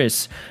Darren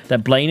Criss,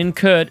 that Blaine and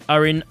Kurt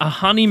are in a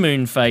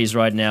honeymoon phase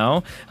right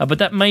now, but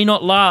that may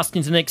not last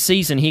into next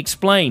season. He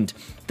explained,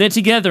 they're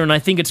together and I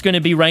think it's going to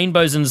be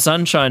rainbows and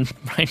sunshine.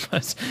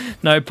 Rainbows,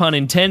 no pun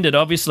intended,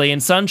 obviously,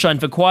 and sunshine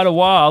for quite a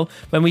while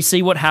when we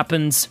see what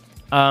happens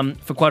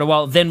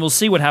then we'll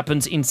see what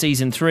happens in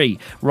season 3.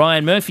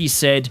 Ryan Murphy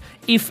said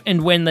if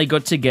and when they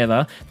got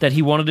together that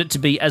he wanted it to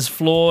be as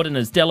flawed and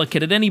as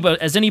delicate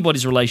as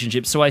anybody's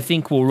relationship, so I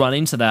think we'll run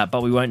into that,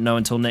 but we won't know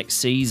until next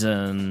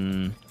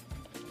season.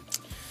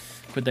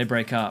 Could they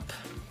break up?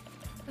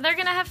 They're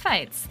going to have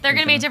fights. They're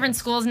going to be at different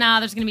schools now.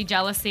 There's going to be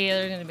jealousy.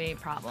 There's going to be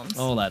problems.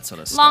 All that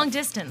sort of stuff. Long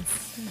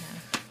distance. Yeah.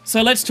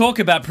 So let's talk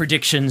about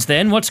predictions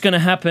then. What's going to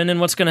happen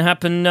and what's going to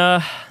happen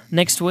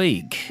next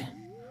week?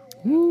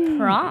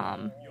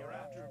 Prom.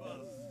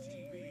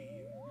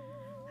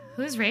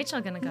 Who's Rachel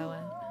gonna go with?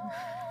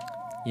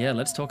 Yeah,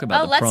 let's talk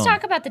about the prom. Let's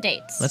talk about the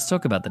dates. Let's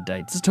talk about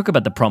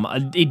the prom.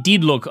 It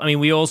did look, I mean,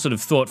 we all sort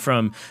of thought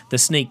from the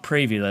sneak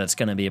preview that it's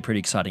going to be a pretty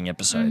exciting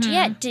episode. Mm-hmm.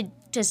 Yeah,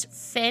 does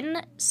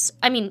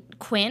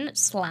Quinn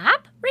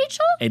slap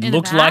Rachel? It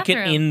looked like it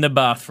in the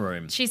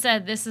bathroom. She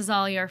said, "This is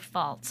all your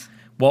fault."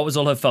 What was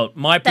all her fault?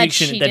 My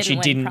prediction that she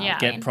didn't prom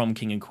get prom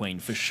king and queen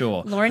for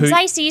sure. Lauren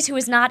Zysys, who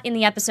is not in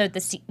the episode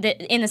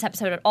in this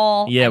episode at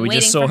all. Yeah, we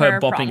just saw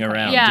her bopping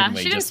around. Yeah, didn't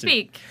we? She didn't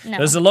speak. No.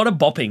 There's a lot of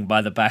bopping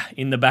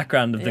in the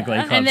background of the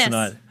Glee Club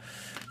tonight.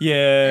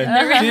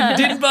 Yeah,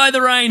 didn't buy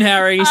the rain,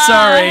 Harry.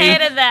 Sorry. I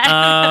hated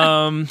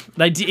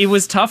that. It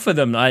was tough for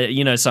them.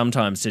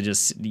 Sometimes to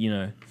just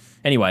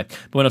Anyway,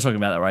 but we're not talking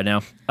about that right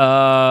now.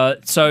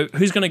 So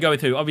who's going to go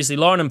with who? Obviously,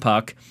 Lauren and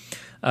Puck,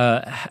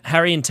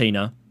 Harry and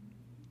Tina.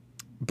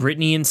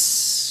 Brittany and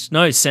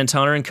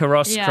Santana and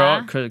Karofsky.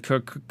 And who's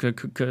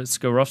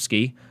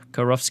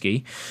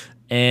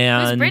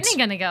Brittany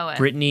gonna go with?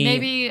 Brittany,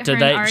 maybe her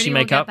and Artie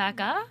will get back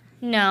up.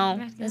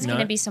 No, it's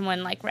gonna be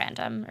someone like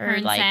random or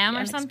like Sam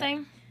or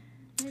something.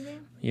 Maybe.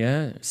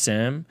 Yeah,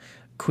 Sam.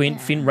 Quinn,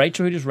 Finn,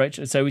 Rachel. Who does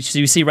Rachel? So we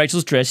see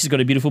Rachel's dress. She's got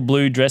a beautiful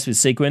blue dress with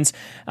sequins.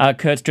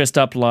 Kurt's dressed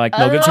up like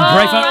Mel Gibson.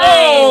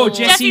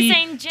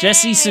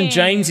 Jesse St.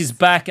 James is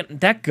back. And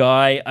that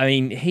guy, I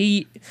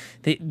mean,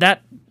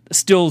 that.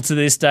 Still to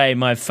this day,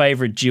 my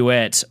favourite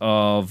duet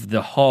of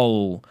the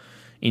whole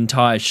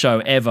entire show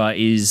ever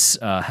is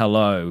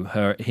 "Hello."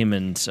 Him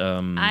and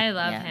I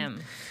love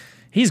him.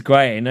 He's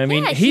great, and I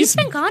mean, he's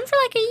been gone for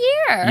like a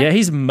year. Yeah,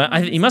 he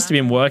must have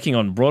been working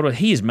on Broadway.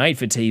 He is made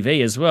for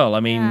TV as well. I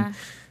mean,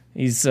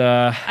 he's.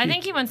 I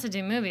think he wants to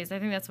do movies. I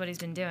think that's what he's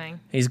been doing.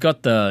 He's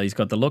got the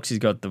looks. He's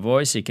got the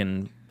voice. He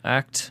can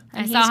act.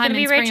 And he's going to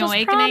be Rachel's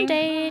prom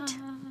date.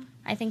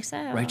 I think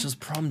so. Rachel's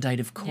prom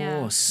date, of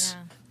course.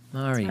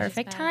 Mari.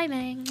 Perfect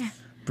timing.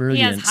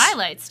 Brilliant. He has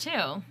highlights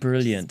too.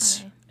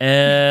 Brilliant. Kurt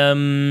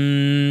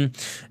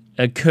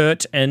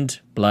and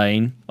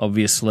Blaine,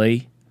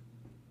 obviously.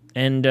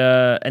 And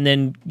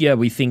then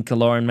we think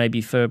Lauren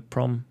maybe for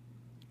prom.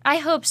 I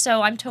hope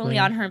so. I'm totally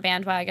on her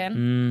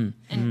bandwagon.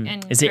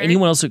 And is there Kurt?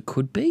 anyone else it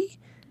could be?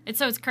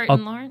 So it's Kurt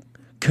and Lauren?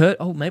 Kurt?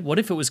 Oh, maybe. What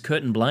if it was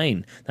Kurt and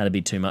Blaine? That'd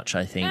be too much,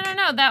 I think.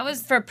 No. That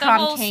was for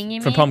prom king.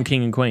 You mean? For prom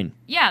king and queen.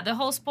 Yeah, the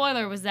whole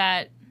spoiler was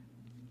that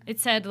it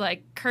said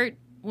like Kurt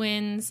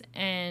wins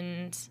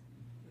and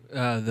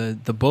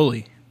the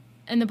bully.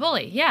 And the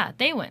bully. Yeah,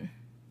 they win.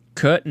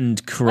 Kurt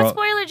and What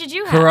spoiler did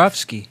you have?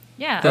 Karofsky.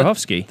 Yeah.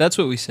 Karofsky. That's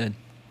what we said.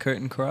 Kurt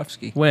and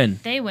Karofsky. When?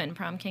 They win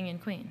prom king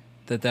and queen.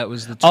 That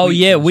was the tweet. Oh,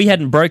 yeah, we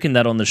hadn't broken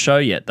that on the show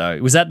yet, though.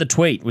 Was that the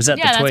tweet? Was that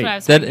the tweet? That's what I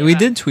was talking we about.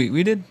 did tweet.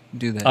 We did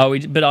do that. Oh,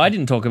 but I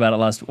didn't talk about it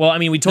last. Well, I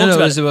mean, we talked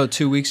about it was about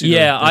 2 weeks ago.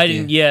 Yeah, I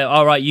didn't. Yeah,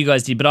 all right, you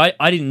guys did, but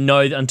I didn't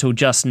know until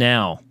just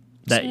now.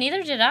 That, So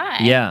neither did I.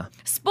 Yeah.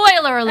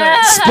 Spoiler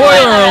alert!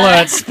 Spoiler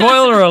alert!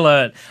 Spoiler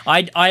alert!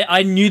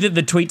 I knew that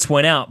the tweets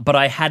went out, but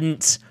I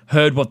hadn't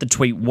heard what the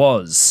tweet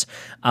was.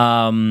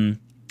 And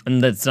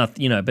that's not,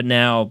 but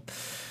now.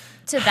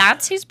 So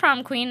that's who's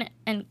prom queen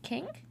and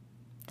king?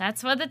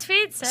 That's what the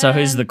tweet said. So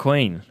who's the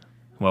queen?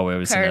 Well, we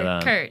obviously know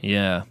that. Kurt.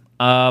 Yeah.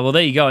 Well,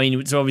 there you go. I mean,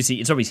 it's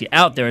obviously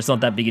out there. It's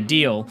not that big a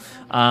deal.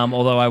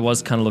 Although I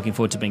was kind of looking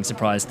forward to being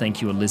surprised. Thank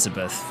you,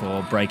 Elizabeth,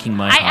 for breaking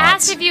my heart. I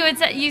asked if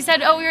you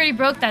said, "Oh, we already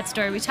broke that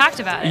story. We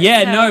talked about it."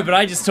 Yeah, so. no, but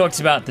I just talked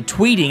about the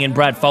tweeting and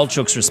Brad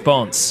Falchuk's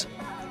response.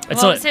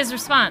 What was his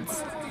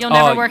response? You'll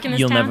never work in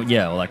this town?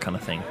 Yeah, all that kind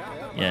of thing.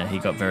 Yeah, he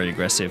got very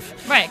aggressive.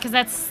 Right, because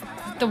that's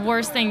the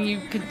worst thing you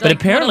could. But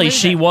apparently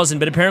she wasn't.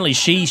 But apparently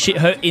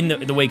her in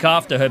the week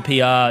after her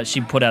PR, she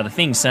put out a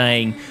thing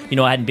saying,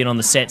 I hadn't been on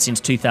the set since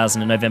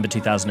November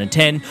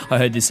 2010. I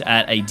heard this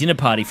at a dinner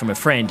party from a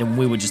friend, and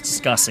we were just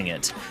discussing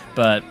it.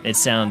 But it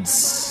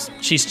sounds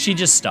she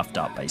just stuffed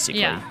up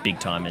basically, big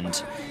time,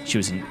 and she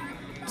wasn't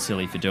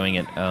silly for doing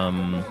it.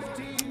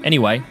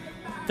 Anyway,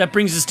 that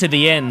brings us to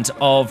the end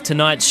of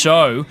tonight's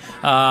show.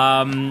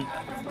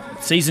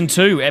 Season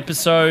 2,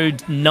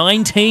 episode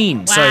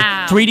 19.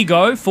 Wow.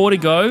 So 4 to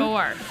go.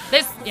 4.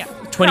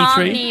 23.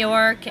 Prom, New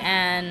York,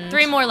 and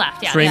 3 more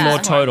left. Yeah. 3 more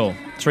total.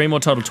 3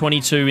 more total.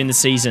 22 in the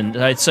season.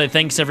 So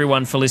thanks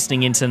everyone for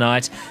listening in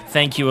tonight.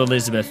 Thank you,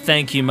 Elizabeth.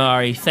 Thank you,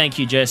 Mari. Thank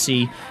you,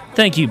 Jesse.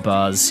 Thank you,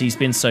 Buzz. He's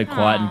been so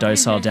quiet and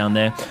docile down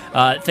there.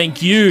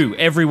 Thank you,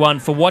 everyone,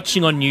 for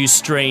watching on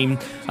Newsstream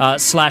 /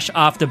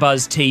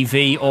 AfterBuzz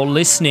TV or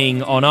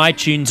listening on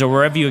iTunes or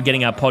wherever you're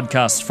getting our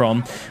podcasts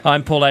from.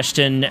 I'm Paul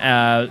Ashton.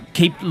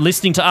 Keep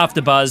listening to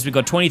AfterBuzz. We've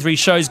got 23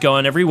 shows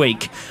going every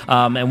week,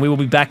 and we will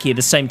be back here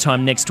the same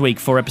time next week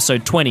for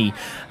episode 20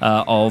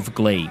 of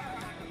Glee.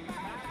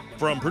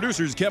 From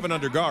producers Kevin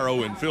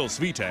Undergaro and Phil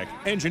Svitek,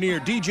 engineer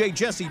DJ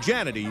Jesse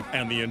Janity,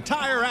 and the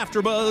entire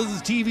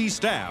AfterBuzz TV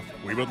staff,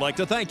 we would like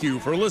to thank you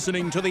for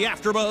listening to the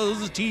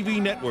AfterBuzz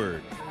TV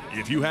network.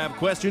 If you have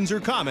questions or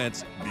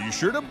comments, be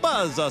sure to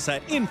buzz us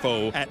at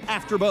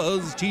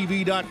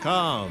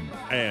info@AfterBuzzTV.com.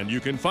 And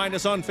you can find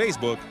us on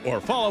Facebook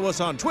or follow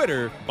us on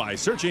Twitter by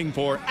searching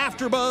for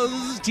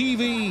AfterBuzz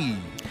TV.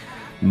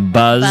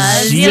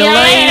 Buzz you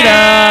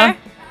later!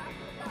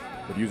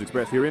 The views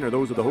expressed herein are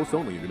those of the hosts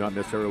only and do not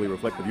necessarily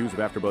reflect the views of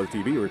AfterBuzz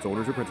TV or its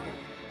owners or principals.